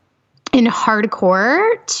and hardcore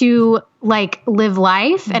to like live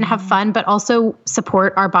life and have fun, but also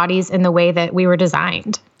support our bodies in the way that we were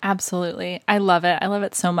designed. Absolutely. I love it. I love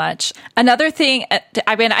it so much. Another thing,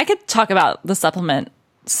 I mean, I could talk about the supplement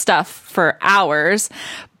stuff for hours,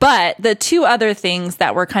 but the two other things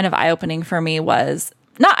that were kind of eye-opening for me was,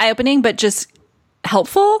 not eye-opening, but just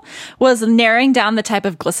helpful, was narrowing down the type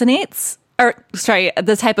of glycinates,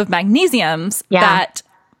 the type of magnesiums that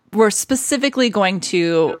were specifically going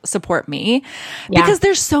to support me, because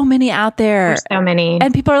there's so many out there. There's so many.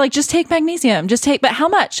 And people are like, just take magnesium, but how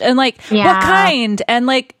much? And like, what kind? And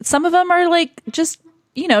like, some of them are like, just,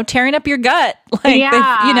 tearing up your gut.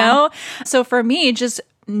 Like, so for me, just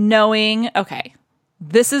knowing, okay,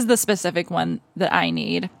 this is the specific one that I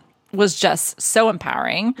need, was just so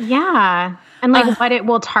empowering. Yeah. And like what it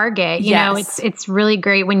will target, you know, it's really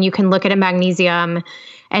great when you can look at a magnesium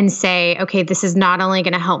and say, okay, this is not only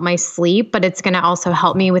going to help my sleep, but it's going to also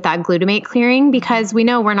help me with that glutamate clearing, because we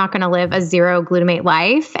know we're not going to live a zero glutamate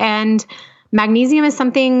life. And magnesium is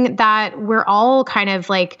something that we're all kind of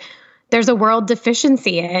like, there's a world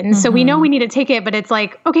deficiency in. So we know we need to take it, but it's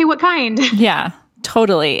like, okay, what kind? Yeah.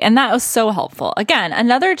 Totally. And that was so helpful. Again,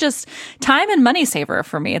 another just time and money saver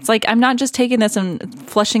for me. It's like I'm not just taking this and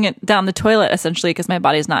flushing it down the toilet essentially because my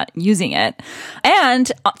body's not using it.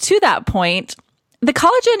 And to that point, the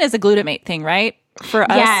collagen is a glutamate thing, right? For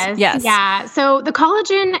us. Yes. Yeah. So the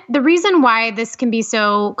collagen, the reason why this can be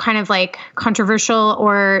so kind of like controversial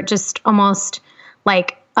or just almost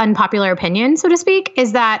like unpopular opinion, so to speak,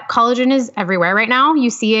 is that collagen is everywhere right now. You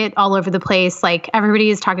see it all over the place. Like everybody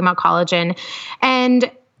is talking about collagen.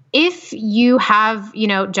 And if you have,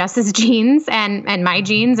 Jess's genes and my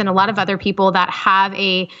genes and a lot of other people that have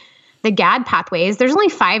the GAD pathways, there's only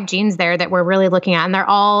 5 genes there that we're really looking at, and they're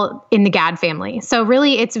all in the GAD family. So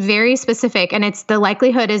really it's very specific, and it's the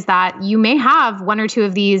likelihood is that you may have one or two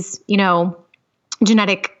of these,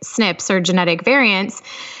 genetic SNPs or genetic variants.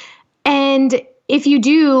 And if you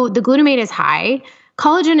do, the glutamate is high.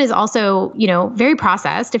 Collagen is also, very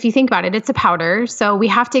processed. If you think about it, it's a powder. So we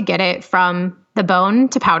have to get it from the bone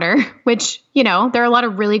to powder, which, there are a lot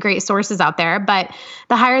of really great sources out there, but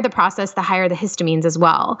the higher the process, the higher the histamines as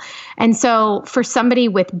well. And so for somebody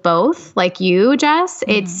with both, like you, Jess,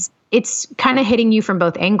 it's kind of hitting you from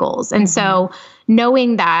both angles. And so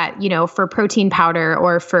knowing that, for protein powder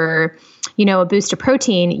or for, a boost of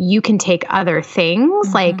protein, you can take other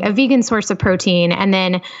things like a vegan source of protein. And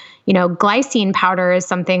then, glycine powder is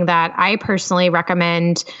something that I personally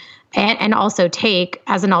recommend and also take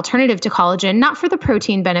as an alternative to collagen, not for the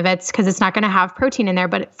protein benefits, because it's not going to have protein in there,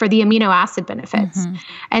 but for the amino acid benefits.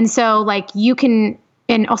 And so like you can,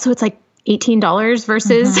 and also it's like $18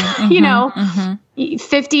 versus,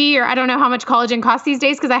 50, or I don't know how much collagen costs these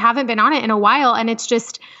days because I haven't been on it in a while. And it's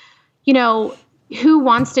just, who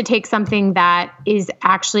wants to take something that is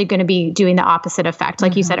actually going to be doing the opposite effect?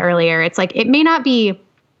 Like you said earlier, it's like, it may not be,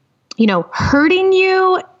 hurting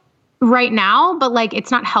you right now, but like, it's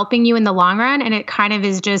not helping you in the long run. And it kind of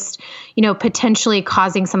is just, potentially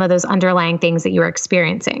causing some of those underlying things that you are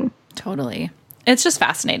experiencing. Totally. It's just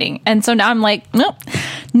fascinating. And so now I'm like,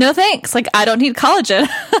 no thanks. Like, I don't need collagen.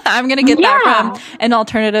 I'm going to get that from an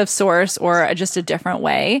alternative source or just a different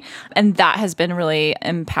way. And that has been really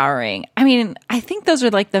empowering. I mean, I think those are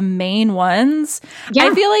like the main ones. Yeah.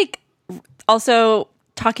 I feel like also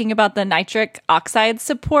talking about the nitric oxide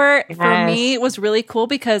support for me was really cool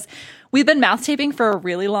because we've been mouth taping for a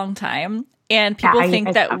really long time. And people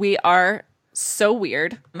think that we are so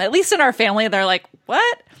weird. At least in our family, they're like,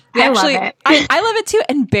 what? I love it. I love it too.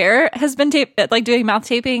 And Bear has been doing mouth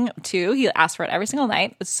taping too. He asks for it every single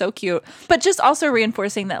night. It's so cute. But just also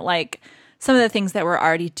reinforcing that like some of the things that we're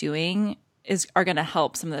already doing are going to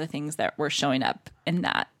help some of the things that we're showing up in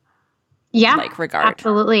that regard.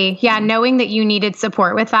 Absolutely. Yeah. Knowing that you needed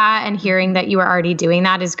support with that and hearing that you were already doing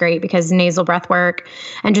that is great because nasal breath work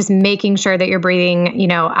and just making sure that you're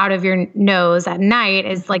breathing, out of your nose at night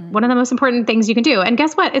is like one of the most important things you can do. And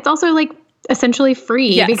guess what? It's also like essentially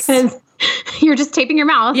free because you're just taping your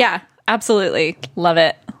mouth. Yeah, absolutely. Love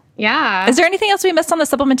it. Yeah. Is there anything else we missed on the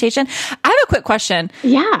supplementation? I have a quick question.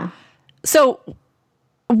 Yeah. So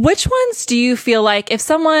which ones do you feel like if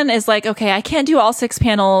someone is like, okay, I can't do all 6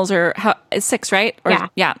 panels or 6, right? Or,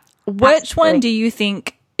 yeah. Which one do you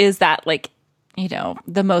think is that like,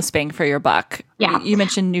 the most bang for your buck? Yeah. You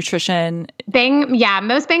mentioned nutrition.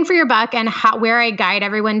 Most bang for your buck and where I guide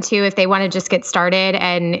everyone to if they want to just get started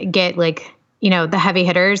and get like, the heavy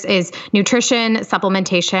hitters is nutrition,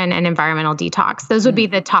 supplementation, and environmental detox. Those would be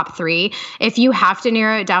the top 3. If you have to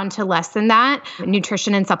narrow it down to less than that,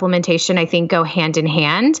 nutrition and supplementation, I think, go hand in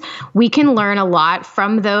hand. We can learn a lot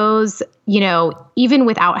from those, even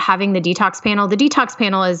without having the detox panel. The detox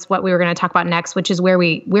panel is what we were going to talk about next, which is where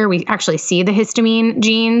we actually see the histamine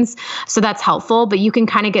genes. So that's helpful, but you can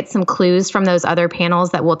kind of get some clues from those other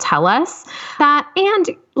panels that will tell us that.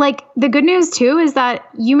 And like the good news too is that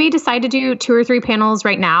you may decide to do 2 or 3 panels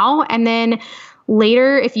right now. And then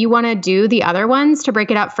later, if you want to do the other ones to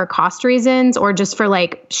break it up for cost reasons or just for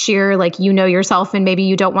like sheer, like, yourself and maybe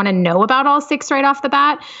you don't want to know about all 6 right off the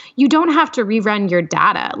bat, you don't have to rerun your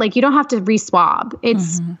data. Like you don't have to re-swab.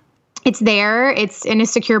 It's there. It's in a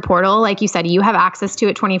secure portal. Like you said, you have access to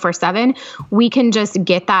it 24/7. We can just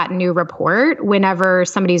get that new report whenever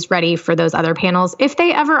somebody's ready for those other panels. If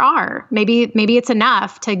they ever are, maybe it's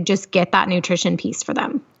enough to just get that nutrition piece for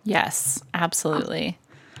them. Yes, absolutely.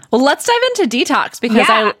 Well, let's dive into detox because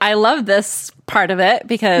I love this part of it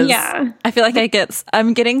because I feel like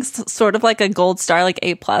I'm getting sort of like a gold star, like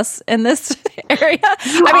A+ in this area.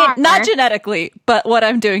 Not genetically, but what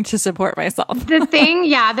I'm doing to support myself. The thing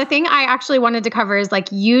I actually wanted to cover is like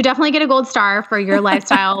you definitely get a gold star for your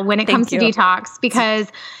lifestyle when it comes to detox because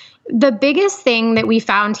the biggest thing that we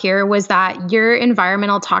found here was that your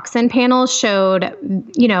environmental toxin panel showed,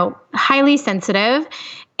 highly sensitive.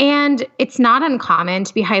 And it's not uncommon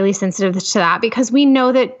to be highly sensitive to that because we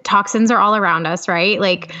know that toxins are all around us, right?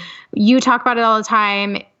 Like you talk about it all the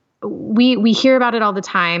time. We hear about it all the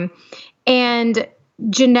time. And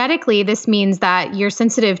genetically, this means that you're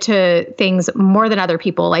sensitive to things more than other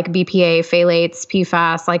people, like BPA, phthalates,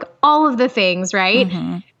 PFAS, like all of the things, right?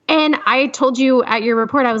 Mm-hmm. And I told you at your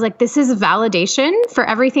report, I was like, this is validation for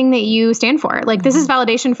everything that you stand for. Like, this is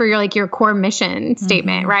validation for your core mission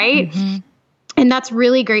statement, right? Mm-hmm. And that's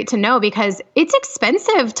really great to know because it's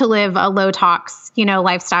expensive to live a low tox,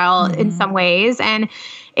 lifestyle in some ways. And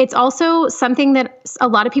it's also something that a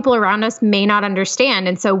lot of people around us may not understand.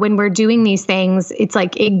 And so when we're doing these things, it's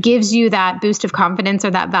like, it gives you that boost of confidence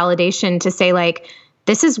or that validation to say like,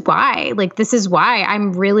 this is why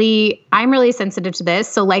I'm really sensitive to this.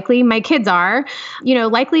 So likely my kids are,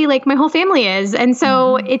 likely like my whole family is. And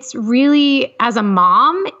so it's really, as a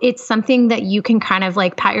mom, it's something that you can kind of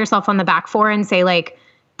like pat yourself on the back for and say like,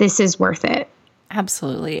 this is worth it.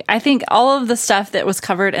 Absolutely. I think all of the stuff that was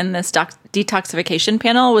covered in this detoxification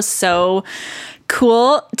panel was so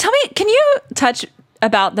cool. Tell me, can you touch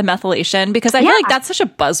about the methylation? Because I feel like that's such a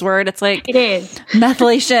buzzword. It's like, it is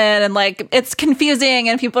methylation and like, it's confusing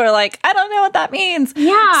and people are like, I don't know what that means.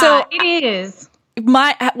 Yeah, so it is.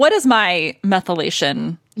 What is my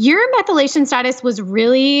methylation? Your methylation status was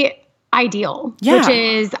really ideal, which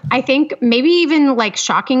is, I think, maybe even like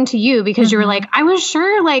shocking to you because you were like, I was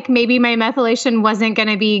sure like maybe my methylation wasn't going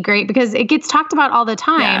to be great because it gets talked about all the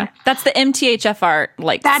time. Yeah. That's the MTHFR,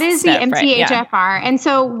 like that is the MTHFR. Right? And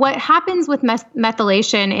so what happens with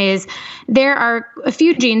methylation is there are a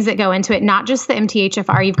few genes that go into it, not just the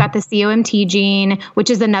MTHFR. You've got the COMT gene, which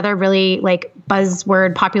is another really like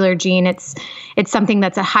buzzword popular gene. It's something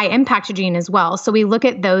that's a high impact gene as well. So we look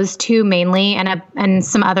at those two mainly and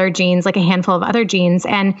some other genes, like a handful of other genes.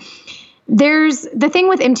 And there's the thing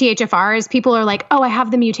with MTHFR is people are like, oh, I have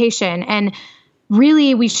the mutation. And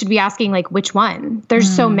really we should be asking like, which one? There's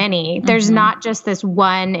so many. There's not just this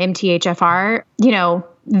one MTHFR,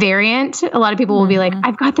 variant. A lot of people will be like,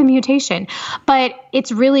 I've got the mutation, but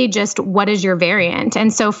it's really just what is your variant?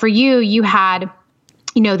 And so for you had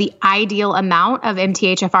the ideal amount of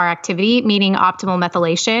MTHFR activity, meaning optimal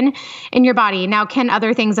methylation in your body. Now, can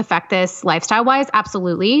other things affect this lifestyle-wise?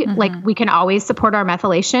 Absolutely. Like we can always support our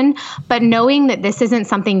methylation, but knowing that this isn't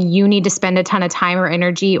something you need to spend a ton of time or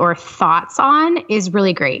energy or thoughts on is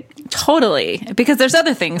really great. Totally. Because there's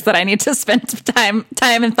other things that I need to spend time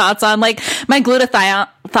and thoughts on, like my glutathione.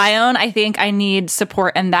 I think I need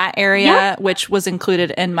support in that area, which was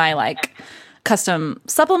included in my like custom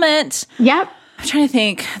supplement. Yep. I'm trying to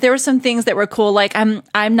think. There were some things that were cool. Like I'm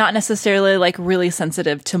not necessarily like really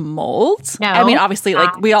sensitive to mold. No, I mean, obviously,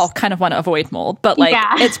 like we all kind of want to avoid mold, but like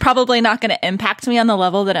it's probably not going to impact me on the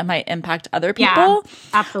level that it might impact other people. Yeah,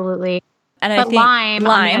 absolutely. And but Lyme,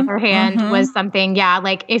 on the other hand, was something,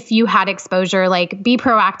 like if you had exposure, like be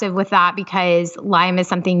proactive with that because Lyme is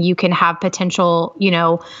something you can have potential,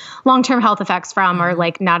 long-term health effects from or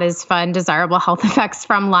like not as fun, desirable health effects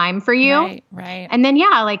from Lyme for you. Right. And then,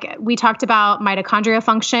 like we talked about mitochondria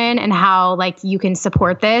function and how like you can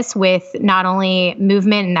support this with not only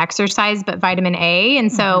movement and exercise, but vitamin A.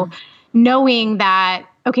 And so knowing that,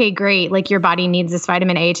 okay, great. Like your body needs this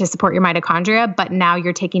vitamin A to support your mitochondria, but now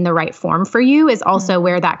you're taking the right form for you is also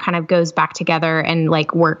where that kind of goes back together and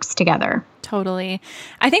like works together. Totally.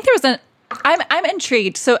 I think there was I'm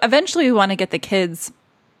intrigued. So eventually we want to get the kids,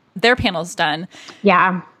 their panels done.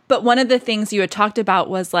 Yeah. But one of the things you had talked about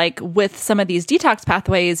was like with some of these detox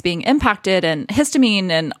pathways being impacted and histamine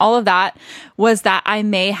and all of that was that I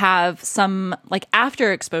may have some like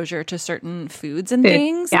after exposure to certain foods and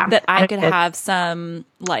things that I could have some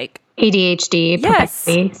like ADHD.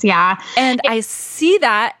 Yes. Yeah. And I see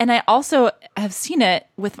that. And I also have seen it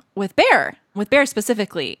with Bear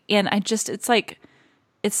specifically. And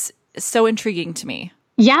it's so intriguing to me.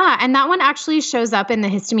 Yeah. And that one actually shows up in the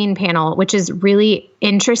histamine panel, which is really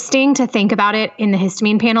interesting to think about it in the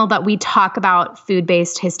histamine panel, but we talk about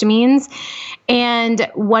food-based histamines. And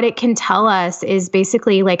what it can tell us is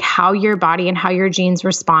basically like how your body and how your genes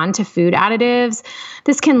respond to food additives.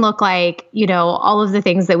 This can look like, all of the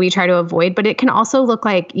things that we try to avoid, but it can also look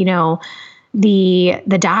like,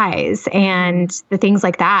 the dyes and the things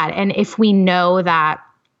like that. And if we know that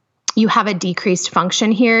you have a decreased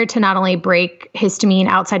function here to not only break histamine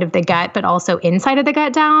outside of the gut, but also inside of the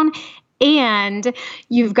gut down. And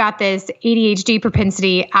you've got this ADHD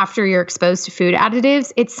propensity after you're exposed to food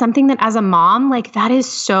additives. It's something that as a mom, like that is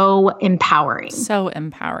so empowering. So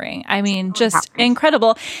empowering. I mean, just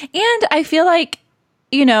incredible. And I feel like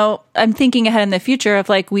I'm thinking ahead in the future of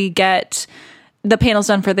like, we get the panels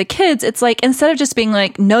done for the kids. It's like, instead of just being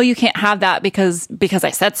like, no, you can't have that because I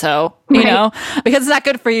said so, because it's not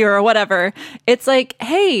good for you or whatever. It's like,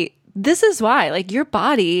 hey, this is why, like, your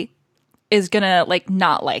body is gonna like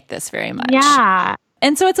not like this very much. Yeah.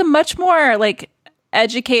 And so it's a much more like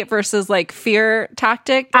educate versus like fear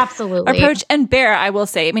tactic approach. And Bear, I will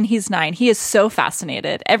say, I mean, he's 9. He is so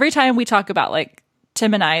fascinated. Every time we talk about like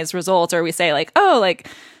Tim and I's results, or we say like, oh, like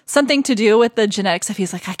something to do with the genetics stuff,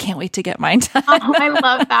 he's like, I can't wait to get mine done. Oh, I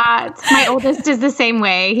love that. My oldest is the same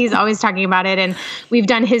way. He's always talking about it. And we've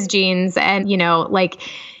done his genes, and, like,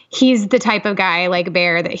 he's the type of guy like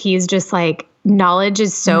Bear that he's just like, knowledge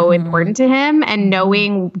is so important to him, and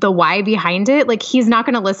knowing the why behind it. Like, he's not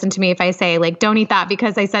going to listen to me if I say like, don't eat that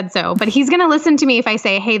because I said so, but he's going to listen to me if I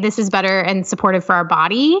say, hey, this is better and supportive for our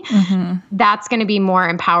body. That's going to be more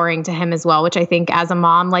empowering to him as well, which I think as a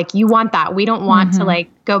mom, like, you want that. We don't want to like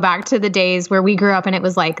go back to the days where we grew up and it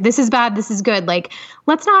was like, this is bad, this is good. Like,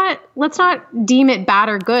 let's not deem it bad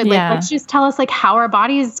or good. Like, let's just tell us like how our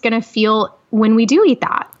body is going to feel when we do eat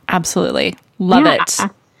that. Absolutely. Love it.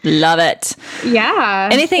 Love it. Yeah.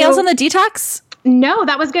 Anything else on the detox? No,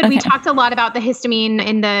 that was good. Okay. We talked a lot about the histamine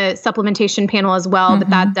in the supplementation panel as well, but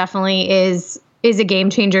that definitely is a game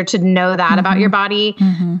changer to know that about your body,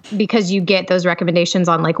 because you get those recommendations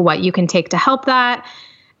on like what you can take to help that.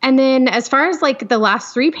 And then as far as like the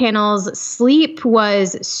last 3 panels, sleep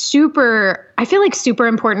was super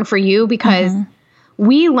important for you, because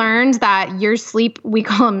we learned that your sleep, we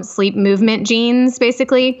call them sleep movement genes,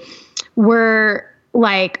 basically, were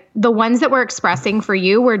like the ones that were expressing for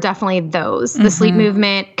you were definitely those, the sleep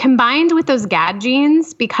movement combined with those GAD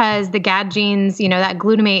genes, because the GAD genes, that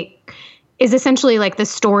glutamate is essentially like the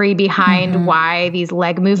story behind why these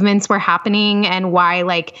leg movements were happening, and why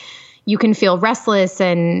like you can feel restless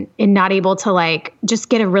and not able to like just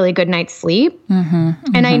get a really good night's sleep.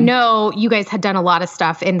 And I know you guys had done a lot of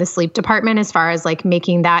stuff in the sleep department as far as like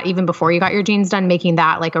making that, even before you got your genes done, making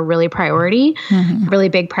that like a really priority, really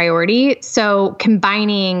big priority. So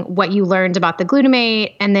combining what you learned about the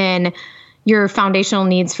glutamate and then your foundational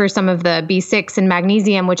needs for some of the B6 and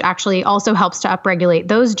magnesium, which actually also helps to upregulate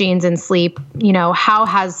those genes in sleep. How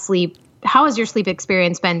has your sleep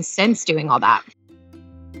experience been since doing all that?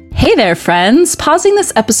 Hey there, friends. Pausing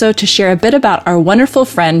this episode to share a bit about our wonderful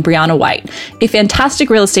friend, Brianna White, a fantastic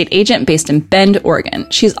real estate agent based in Bend, Oregon.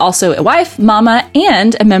 She's also a wife, mama,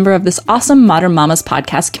 and a member of this awesome Modern Mamas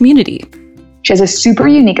podcast community. She has a super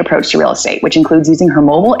unique approach to real estate, which includes using her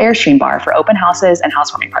mobile Airstream bar for open houses and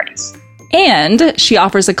housewarming parties. And she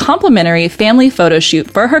offers a complimentary family photo shoot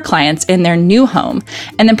for her clients in their new home,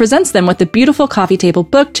 and then presents them with a beautiful coffee table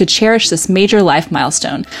book to cherish this major life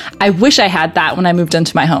milestone. I wish I had that when I moved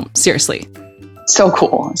into my home. Seriously. So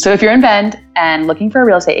cool. So if you're in Bend and looking for a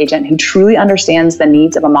real estate agent who truly understands the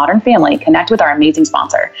needs of a modern family, connect with our amazing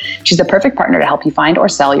sponsor. She's the perfect partner to help you find or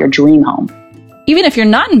sell your dream home. Even if you're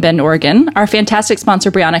not in Bend, Oregon, our fantastic sponsor,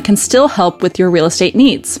 Brianna, can still help with your real estate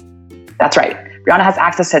needs. That's right. Brianna has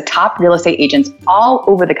access to top real estate agents all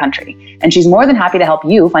over the country, and she's more than happy to help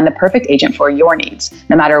you find the perfect agent for your needs,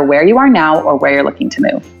 no matter where you are now or where you're looking to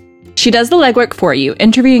move. She does the legwork for you,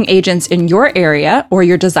 interviewing agents in your area or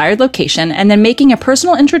your desired location, and then making a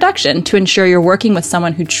personal introduction to ensure you're working with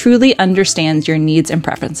someone who truly understands your needs and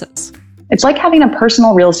preferences. It's like having a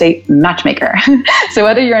personal real estate matchmaker. So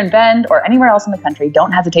whether you're in Bend or anywhere else in the country,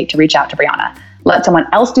 don't hesitate to reach out to Brianna. Let someone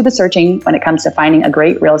else do the searching when it comes to finding a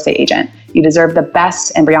great real estate agent. You deserve the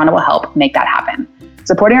best, and Brianna will help make that happen.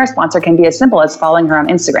 Supporting our sponsor can be as simple as following her on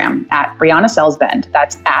Instagram at Brianna Sells Bend.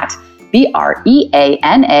 That's at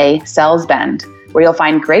BREANA Sells Bend, where you'll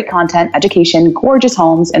find great content, education, gorgeous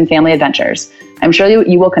homes, and family adventures. I'm sure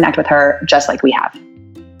you will connect with her just like we have.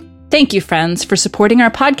 Thank you, friends, for supporting our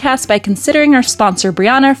podcast by considering our sponsor,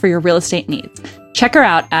 Brianna, for your real estate needs. Check her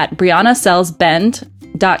out at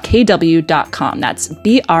briannasellsbend.kw.com. That's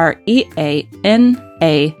BREANA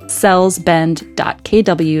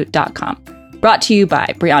sellsbend.kw.com. Brought to you by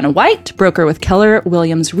Brianna White, broker with Keller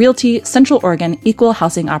Williams Realty, Central Oregon Equal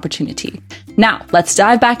Housing Opportunity. Now, let's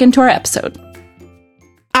dive back into our episode.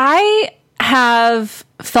 I have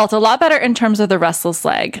felt a lot better in terms of the restless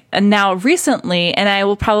leg. And now recently, and I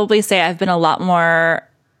will probably say I've been I'm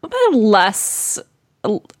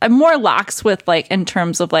more lax with like, in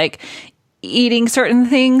terms of like eating certain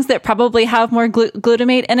things that probably have more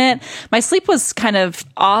glutamate in it. My sleep was kind of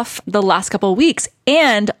off the last couple of weeks.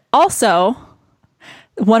 And also,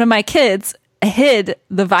 one of my kids hid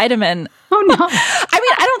the vitamin. Oh no. I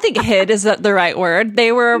mean, I don't think hid is the right word.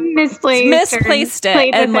 They were misplaced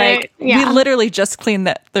it. And like, we literally just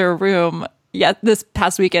cleaned their room this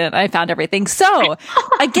past weekend and I found everything. So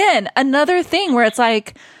again, another thing where it's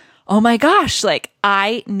like, oh my gosh, like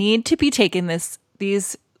I need to be taking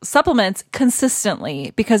these supplements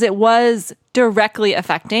consistently because it was directly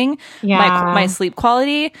affecting my sleep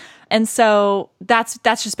quality. And so that's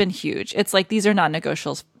just been huge. It's like these are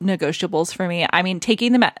non-negotiables for me. I mean,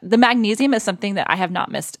 taking the magnesium is something that I have not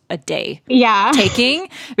missed a day taking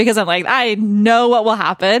because I'm like, I know what will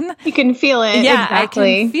happen. You can feel it. Yeah,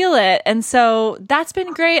 exactly. I can feel it. And so that's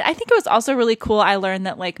been great. I think it was also really cool. I learned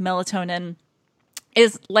that like melatonin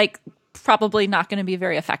is like probably not going to be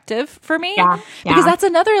very effective for me because that's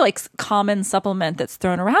another like common supplement that's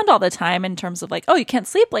thrown around all the time in terms of like, oh, you can't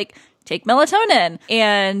sleep, like take melatonin.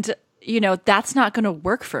 And that's not going to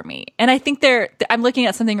work for me. And I think I'm looking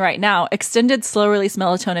at something right now. Extended slow release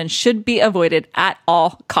melatonin should be avoided at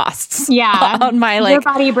all costs. Yeah. On my your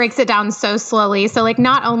body breaks it down so slowly. So like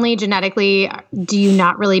not only genetically do you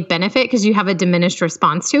not really benefit because you have a diminished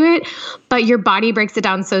response to it, but your body breaks it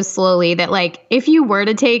down so slowly that like if you were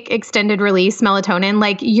to take extended release melatonin,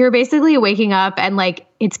 like you're basically waking up and like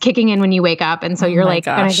it's kicking in when you wake up. And so you're like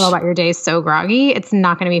going to go about your day so groggy. It's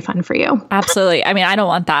not going to be fun for you. Absolutely. I mean, I don't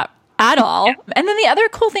want that at all. Yeah. And then the other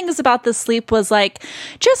cool things about the sleep was like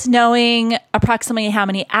just knowing approximately how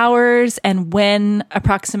many hours and when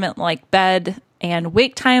approximate like bed and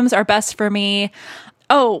wake times are best for me.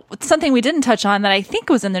 Oh, something we didn't touch on that I think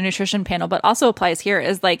was in the nutrition panel, but also applies here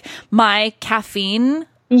is like my caffeine.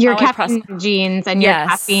 Your caffeine genes and your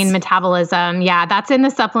caffeine metabolism. Yeah, that's in the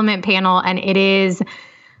supplement panel. And it is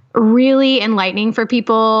really enlightening for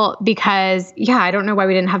people because, I don't know why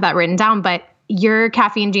we didn't have that written down, but your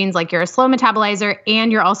caffeine genes, like you're a slow metabolizer and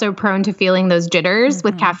you're also prone to feeling those jitters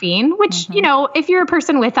with caffeine, which, if you're a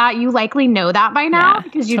person with that, you likely know that by now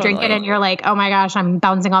because you drink it and you're like, oh my gosh, I'm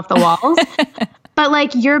bouncing off the walls. But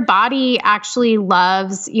like your body actually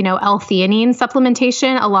loves, L-theanine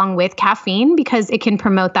supplementation along with caffeine because it can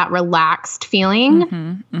promote that relaxed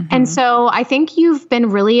feeling. And so I think you've been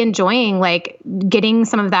really enjoying like getting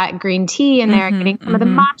some of that green tea in there, getting some of the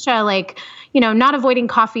matcha, like, not avoiding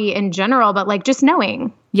coffee in general, but like just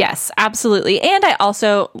knowing. Yes, absolutely. And I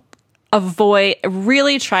also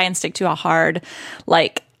really try and stick to a hard,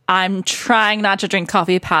 like, I'm trying not to drink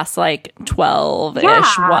coffee past like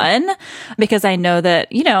 12-ish, 1, because I know that,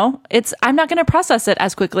 I'm not going to process it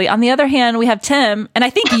as quickly. On the other hand, we have Tim, and I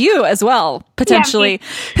think you as well, potentially,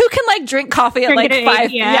 who can like drink coffee at like 8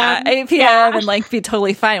 p.m. and like be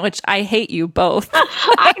totally fine, which I hate you both.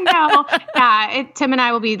 I know. Yeah. Tim and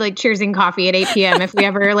I will be like cheersing coffee at 8 p.m. if we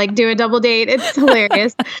ever like do a double date. It's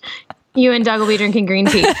hilarious. You and Doug will be drinking green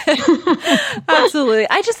tea. Absolutely.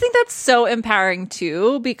 I just think that's so empowering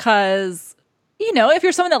too, because, if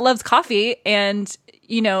you're someone that loves coffee and,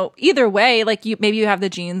 either way, like maybe you have the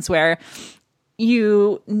genes where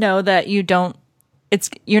you know that you're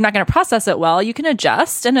not going to process it well, you can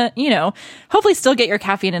adjust and, hopefully still get your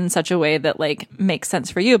caffeine in such a way that like makes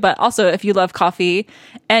sense for you. But also if you love coffee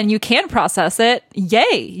and you can process it,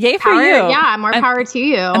 yay for you. Yeah. More power to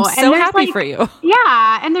you. I'm so happy for you.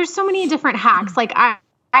 Yeah. And there's so many different hacks. Like I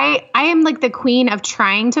am like the queen of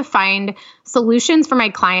trying to find solutions for my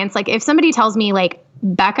clients. Like if somebody tells me like,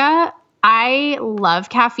 Becca, I love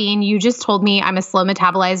caffeine. You just told me I'm a slow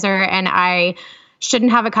metabolizer and I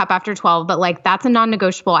shouldn't have a cup after 12, but like that's a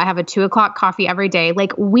non-negotiable. I have a 2:00 coffee every day.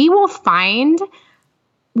 Like we will find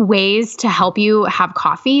ways to help you have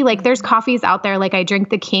coffee. Like there's coffees out there. Like I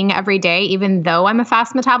drink the King every day, even though I'm a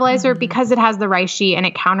fast metabolizer because it has the reishi and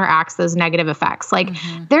it counteracts those negative effects. Like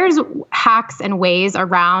there's hacks and ways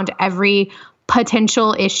around every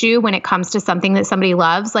potential issue when it comes to something that somebody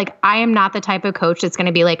loves. Like I am not the type of coach that's going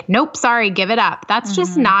to be like, nope, sorry, give it up. That's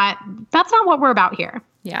just that's not what we're about here.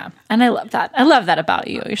 Yeah. And I love that. I love that about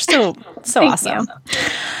you. You're so awesome.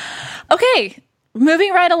 Okay.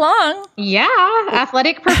 Moving right along. Yeah.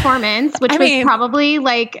 Athletic performance, which was probably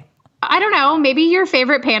like, I don't know, maybe your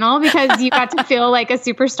favorite panel because you got to feel like a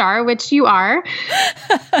superstar, which you are.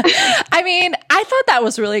 I thought that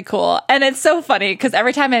was really cool. And it's so funny because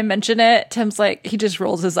every time I mention it, Tim's like, he just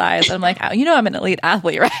rolls his eyes. And I'm like, oh, I'm an elite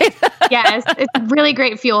athlete, right? Yes. It's really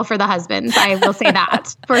great fuel for the husbands. I will say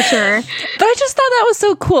that for sure. But I just thought that was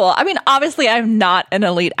so cool. Obviously I'm not an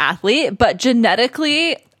elite athlete, but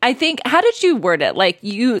genetically, I think, how did you word it? Like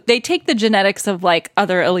they take the genetics of like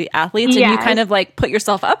other elite athletes and you kind of like put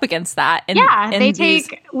yourself up against that.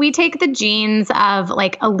 We take the genes of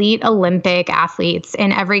like elite Olympic athletes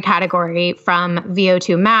in every category from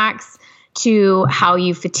VO2 max to how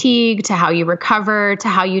you fatigue, to how you recover, to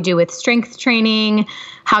how you do with strength training,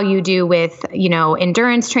 how you do with,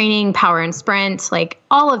 endurance training, power and sprint, like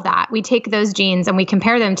all of that. We take those genes and we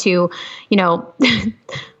compare them to,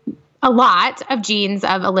 a lot of genes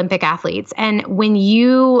of Olympic athletes. And when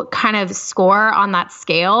you kind of score on that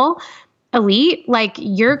scale, elite, like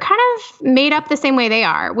you're kind of made up the same way they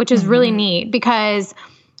are, which is really neat because,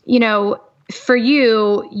 you know, for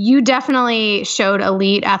you, you definitely showed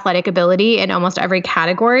elite athletic ability in almost every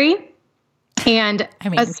category. And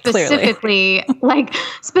specifically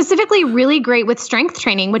really great with strength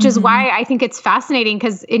training, which is why I think it's fascinating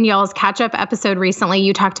because in y'all's catch-up episode recently,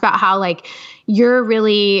 you talked about how like you're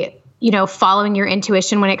really, you know, following your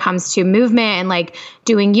intuition when it comes to movement and like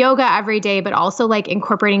doing yoga every day, but also like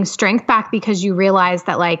incorporating strength back because you realize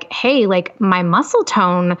that like, hey, like my muscle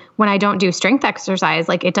tone when I don't do strength exercise,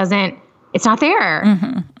 like it's not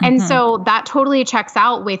there. And so that totally checks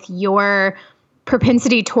out with your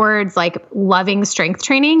propensity towards like loving strength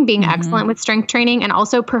training, being excellent with strength training, and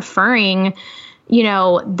also preferring, you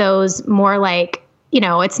know, those more like, you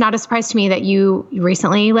know, it's not a surprise to me that you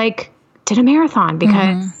recently like did a marathon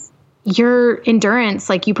because your endurance,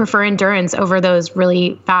 like you prefer endurance over those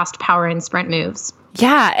really fast power and sprint moves.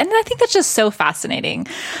 Yeah. And I think that's just so fascinating.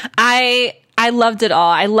 I loved it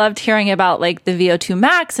all. I loved hearing about like the VO2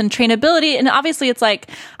 max and trainability. And obviously it's like,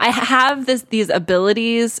 I have these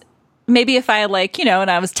abilities. Maybe if I like, you know, when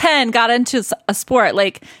I was 10, got into a sport,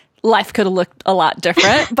 like life could have looked a lot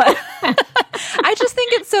different, but I just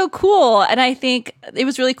think it's so cool. And I think it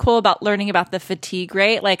was really cool about learning about the fatigue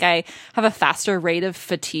rate. Like I have a faster rate of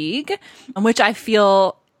fatigue, which I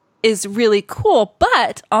feel is really cool.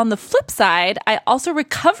 But on the flip side, I also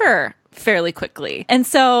recover fairly quickly. And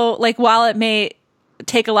so like, while it may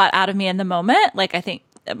take a lot out of me in the moment, like I think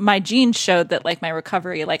my genes showed that like my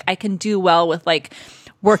recovery, like I can do well with like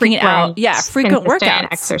working it out. Yeah. Frequent workouts.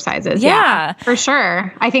 Exercises. Yeah, for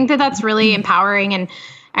sure. I think that that's really empowering. And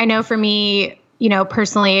I know for me, you know,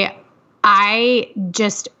 personally, I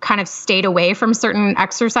just kind of stayed away from certain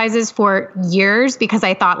exercises for years because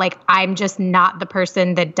I thought like, I'm just not the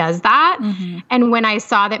person that does that. And when I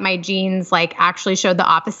saw that my genes like actually showed the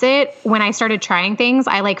opposite, when I started trying things,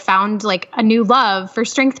 I like found like a new love for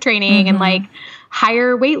strength training and like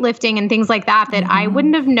higher weightlifting and things like that, that I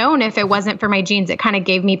wouldn't have known if it wasn't for my genes. It kind of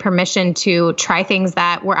gave me permission to try things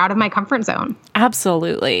that were out of my comfort zone.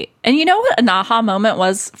 Absolutely. And you know what an aha moment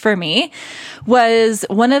was for me was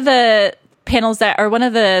one of the one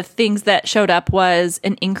of the things that showed up was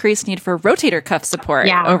an increased need for rotator cuff support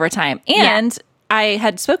over time. And I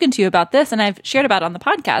had spoken to you about this and I've shared about it on the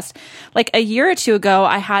podcast. Like a year or two ago,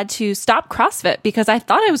 I had to stop CrossFit because I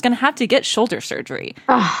thought I was going to have to get shoulder surgery.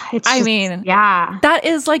 That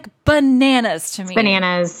is like bananas to me.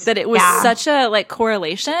 Bananas. That it was such a like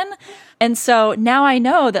correlation. And so now I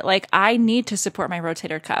know that like I need to support my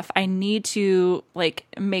rotator cuff. I need to like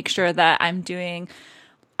make sure that I'm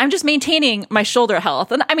just maintaining my shoulder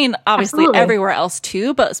health. And I mean, obviously everywhere else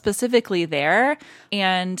too, but specifically there.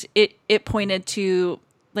 And it pointed to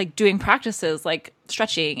like doing practices like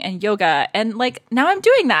stretching and yoga. And like now I'm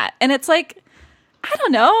doing that. And it's like, I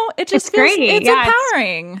don't know. It just feels, great. It's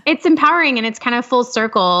empowering. It's empowering and it's kind of full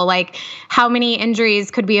circle. Like how many injuries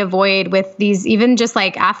could we avoid with these, even just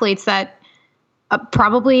like athletes that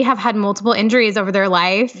probably have had multiple injuries over their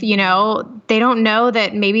life. You know, they don't know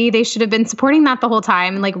that maybe they should have been supporting that the whole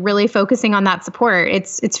time and like really focusing on that support.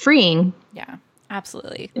 It's freeing. Yeah,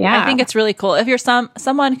 absolutely. Yeah. I think it's really cool. If you're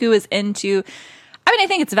someone who is into, I mean, I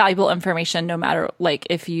think it's valuable information no matter like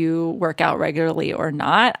if you work out regularly or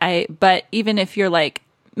not. But even if you're like,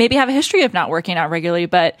 maybe have a history of not working out regularly,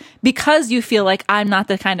 but because you feel like I'm not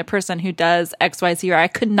the kind of person who does XYZ or I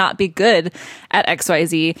could not be good at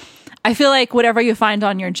XYZ, I feel like whatever you find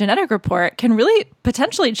on your genetic report can really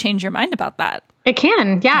potentially change your mind about that. It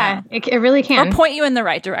can. Yeah. It really can. Or point you in the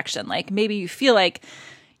right direction. Like maybe you feel like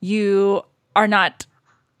you are not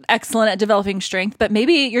excellent at developing strength, but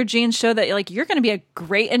maybe your genes show that like you're going to be a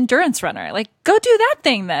great endurance runner. Like go do that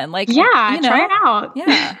thing then. Like, yeah, you know, try it out.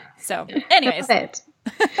 Yeah. So anyways.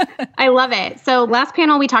 I love it. So last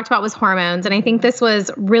panel we talked about was hormones. And I think this was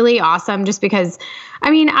really awesome just because, I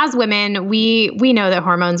mean, as women, we know that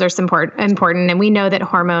hormones are important and we know that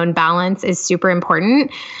hormone balance is super important.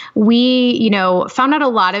 We, you know, found out a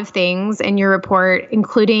lot of things in your report,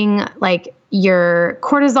 including like your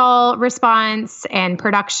cortisol response and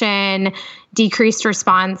production, decreased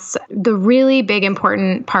response. The really big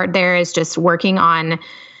important part there is just working on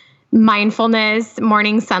mindfulness,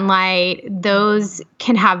 morning sunlight. Those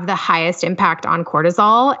can have the highest impact on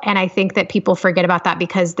cortisol. And I think that people forget about that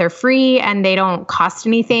because they're free and they don't cost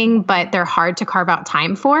anything, but they're hard to carve out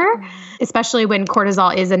time for, especially when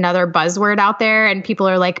cortisol is another buzzword out there and people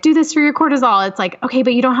are like, do this for your cortisol. It's like, okay,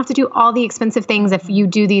 but you don't have to do all the expensive things if you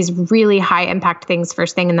do these really high impact things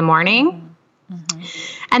first thing in the morning.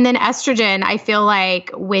 And then estrogen, I feel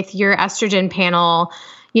like with your estrogen panel,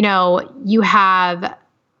 you have,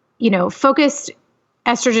 focused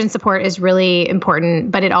estrogen support is really important,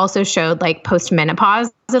 but it also showed like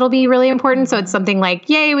post-menopause, it'll be really important. So it's something like,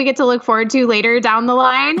 yay, we get to look forward to later down the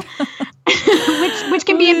line, which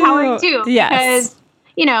can be empowering too. Yes. Because,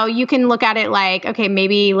 you can look at it like, okay,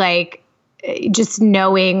 maybe like just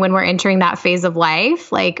knowing when we're entering that phase of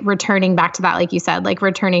life, like returning back to that, like you said, like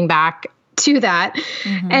returning back to that.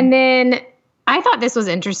 And then I thought this was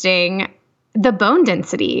interesting. The bone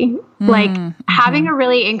density, like having a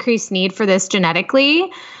really increased need for this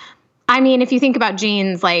genetically. I mean, if you think about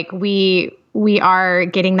genes, like we are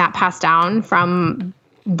getting that passed down from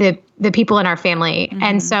the people in our family.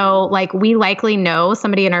 And so like we likely know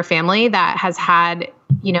somebody in our family that has had,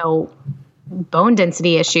 bone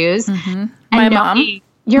density issues. And my mom.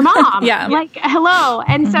 Your mom. Yeah. Like, hello.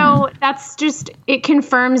 And so that's just, it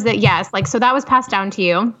confirms that yes, like, so that was passed down to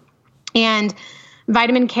you. And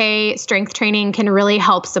vitamin K strength training can really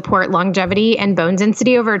help support longevity and bone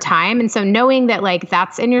density over time. And so knowing that like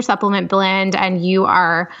that's in your supplement blend and you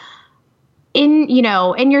are in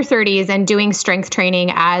your 30s and doing strength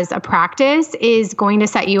training as a practice is going to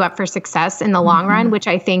set you up for success in the long run, which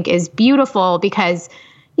I think is beautiful because,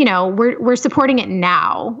 we're supporting it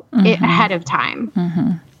now ahead of time.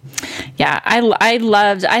 Yeah,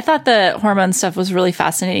 I thought the hormone stuff was really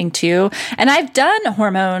fascinating too. And I've done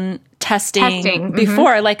hormone testing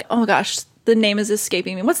before, like, oh gosh, the name is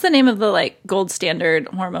escaping me. What's the name of the like gold standard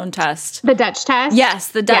hormone test? The Dutch test? Yes,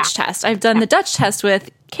 the Dutch test. I've done the Dutch test with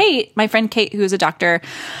Kate, my friend Kate, who's a doctor.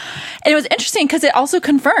 And it was interesting because it also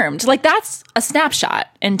confirmed, like that's a snapshot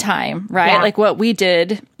in time, right? Yeah. Like what we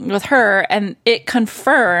did with her, and it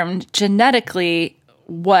confirmed genetically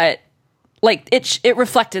what, like it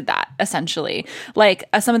reflected that essentially, like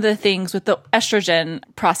some of the things with the estrogen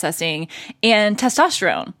processing and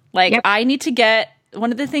testosterone. Like I need to get,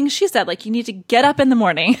 one of the things she said, like you need to get up in the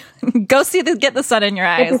morning, go get the sun in your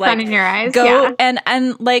eyes, sun in your eyes, go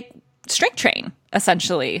and like strength train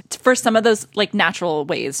essentially for some of those like natural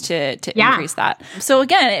ways to increase that. So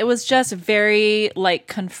again, it was just very like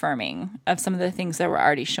confirming of some of the things that were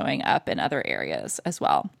already showing up in other areas as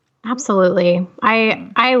well. Absolutely.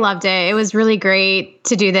 I loved it. It was really great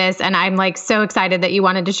to do this. And I'm like so excited that you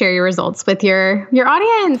wanted to share your results with your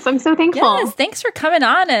audience. I'm so thankful. Yes, thanks for coming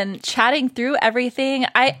on and chatting through everything.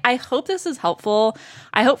 I hope this is helpful.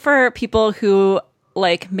 I hope for people who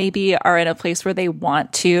like maybe are in a place where they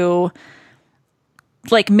want to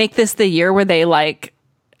like make this the year where they like,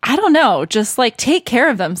 I don't know, just like take care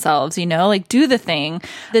of themselves, like do the thing,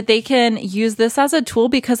 that they can use this as a tool,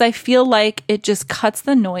 because I feel like it just cuts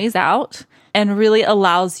the noise out and really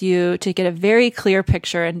allows you to get a very clear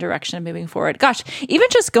picture and direction moving forward. Gosh, even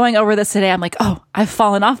just going over this today, I'm like, oh, I've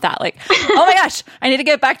fallen off that. Like, oh my gosh, I need to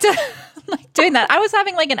get back to like doing that. I was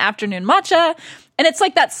having like an afternoon matcha, and it's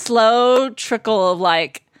like that slow trickle of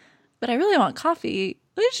like, but I really want coffee.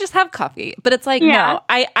 Let's just have coffee. But it's like, no,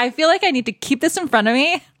 I feel like I need to keep this in front of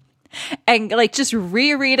me and like just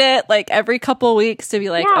reread it like every couple of weeks to be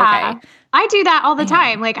like, okay. I do that all the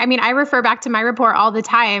time. Like, I mean, I refer back to my report all the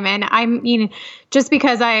time, and just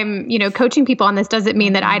because I'm, coaching people on this doesn't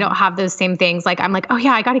mean that I don't have those same things. Like, I'm like, oh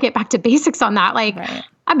yeah, I got to get back to basics on that. Like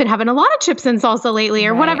I've been having a lot of chips and salsa lately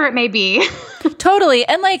or whatever it may be. Totally.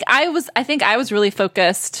 And like, I think I was really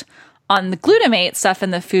focused on the glutamate stuff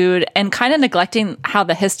in the food and kind of neglecting how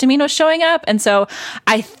the histamine was showing up. And so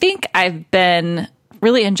I think I've been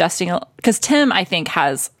really ingesting, because Tim, I think,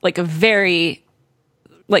 has like a very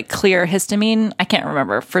like clear histamine. I can't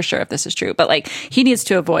remember for sure if this is true, but like he needs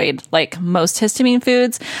to avoid like most histamine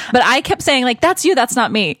foods. But I kept saying like, that's you, that's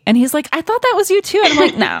not me. And he's like, I thought that was you too. And I'm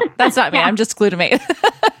like, no, that's not me. I'm just glutamate.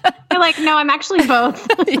 You're like, no, I'm actually both.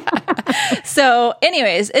 So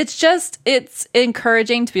anyways, it's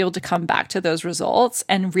encouraging to be able to come back to those results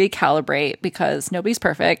and recalibrate, because nobody's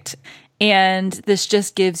perfect. And this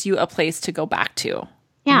just gives you a place to go back to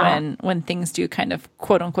when things do kind of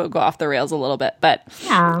quote unquote go off the rails a little bit. But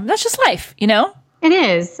that's just life, It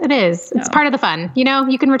is. It's part of the fun.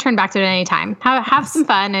 You can return back to it at any time. Have some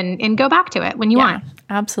fun and go back to it when you want.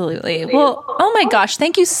 Absolutely. Well, oh my gosh,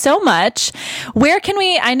 thank you so much. Where can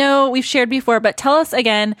I know we've shared before, but tell us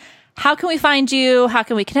again, how can we find you? How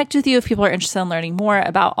can we connect with you if people are interested in learning more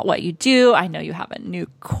about what you do? I know you have a new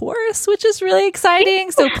course, which is really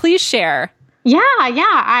exciting. So please share. Yeah.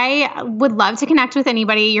 I would love to connect with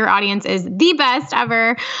anybody. Your audience is the best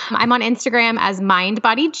ever. I'm on Instagram as Mind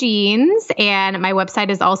Body Genes, and my website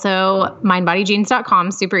is also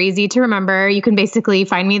mindbodygenes.com. Super easy to remember. You can basically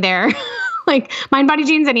find me there. like mind, body,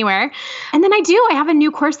 genes anywhere. And then I have a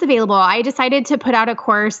new course available. I decided to put out a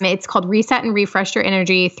course. It's called Reset and Refresh Your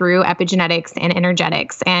Energy through Epigenetics and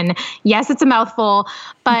Energetics. And yes, it's a mouthful,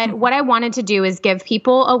 but what I wanted to do is give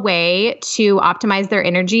people a way to optimize their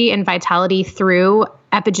energy and vitality through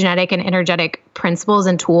epigenetic and energetic principles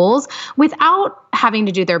and tools without having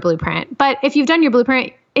to do their blueprint. But if you've done your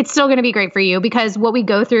blueprint, it's still going to be great for you, because what we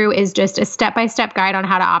go through is just a step-by-step guide on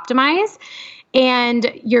how to optimize.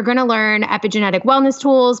 And you're going to learn epigenetic wellness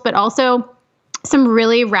tools, but also some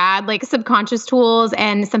really rad, like subconscious tools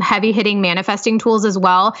and some heavy hitting manifesting tools as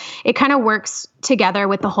well. It kind of works together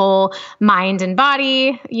with the whole mind and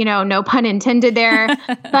body, no pun intended there,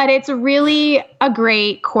 but it's really a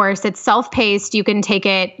great course. It's self-paced. You can take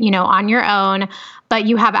it, on your own, but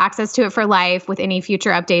you have access to it for life with any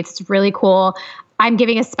future updates. It's really cool. I'm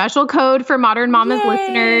giving a special code for Modern Mamas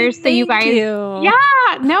listeners. So you guys, yeah,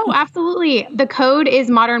 no, absolutely. The code is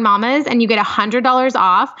Modern Mamas and you get $100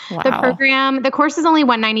 off. Wow. The program. The course is only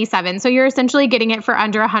 $197. So you're essentially getting it for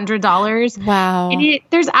under $100. Wow. And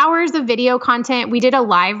there's hours of video content. We did a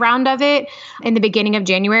live round of it in the beginning of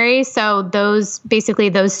January. So those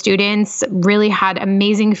students really had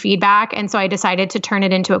amazing feedback. And so I decided to turn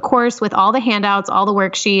it into a course with all the handouts, all the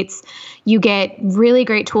worksheets. You get really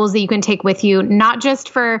great tools that you can take with you, not just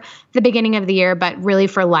for the beginning of the year, but really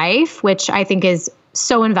for life, which I think is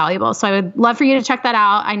so invaluable. So I would love for you to check that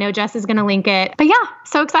out. I know Jess is going to link it, but yeah,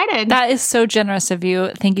 so excited. That is so generous of you.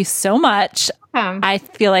 Thank you so much. I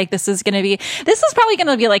feel like this is probably going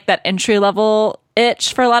to be like that entry level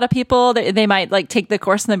itch for a lot of people. They might like take the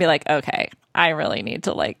course and then be like, okay, I really need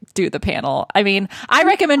to like do the panel. I mean, I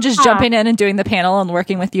recommend just jumping in and doing the panel and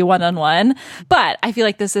working with you one-on-one. But I feel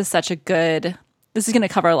like this is going to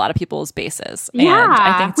cover a lot of people's bases. Yeah. And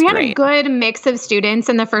I think it's we had great. A good mix of students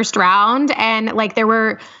in the first round. And like there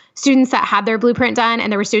were students that had their blueprint done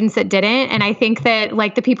and there were students that didn't. And I think that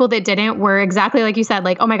like the people that didn't were exactly like you said,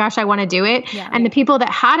 like, oh my gosh, I want to do it. Yeah. And the people that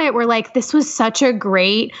had it were like, this was such a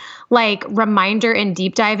great like reminder and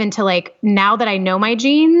deep dive into like, now that I know my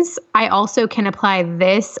genes, I also can apply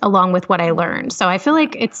this along with what I learned. So I feel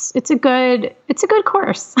like it's a good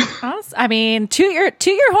course. Awesome. I mean, toot your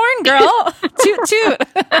horn, girl.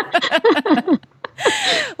 toot.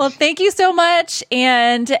 Well, thank you so much.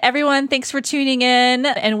 And everyone, thanks for tuning in.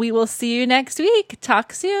 And we will see you next week.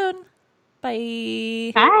 Talk soon.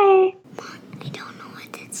 Bye. Bye. I don't know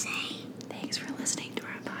what to say. Thanks for listening to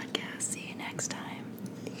our podcast. See you next time.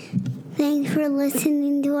 Thanks for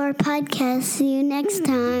listening to our podcast. See you next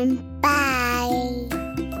time. Bye.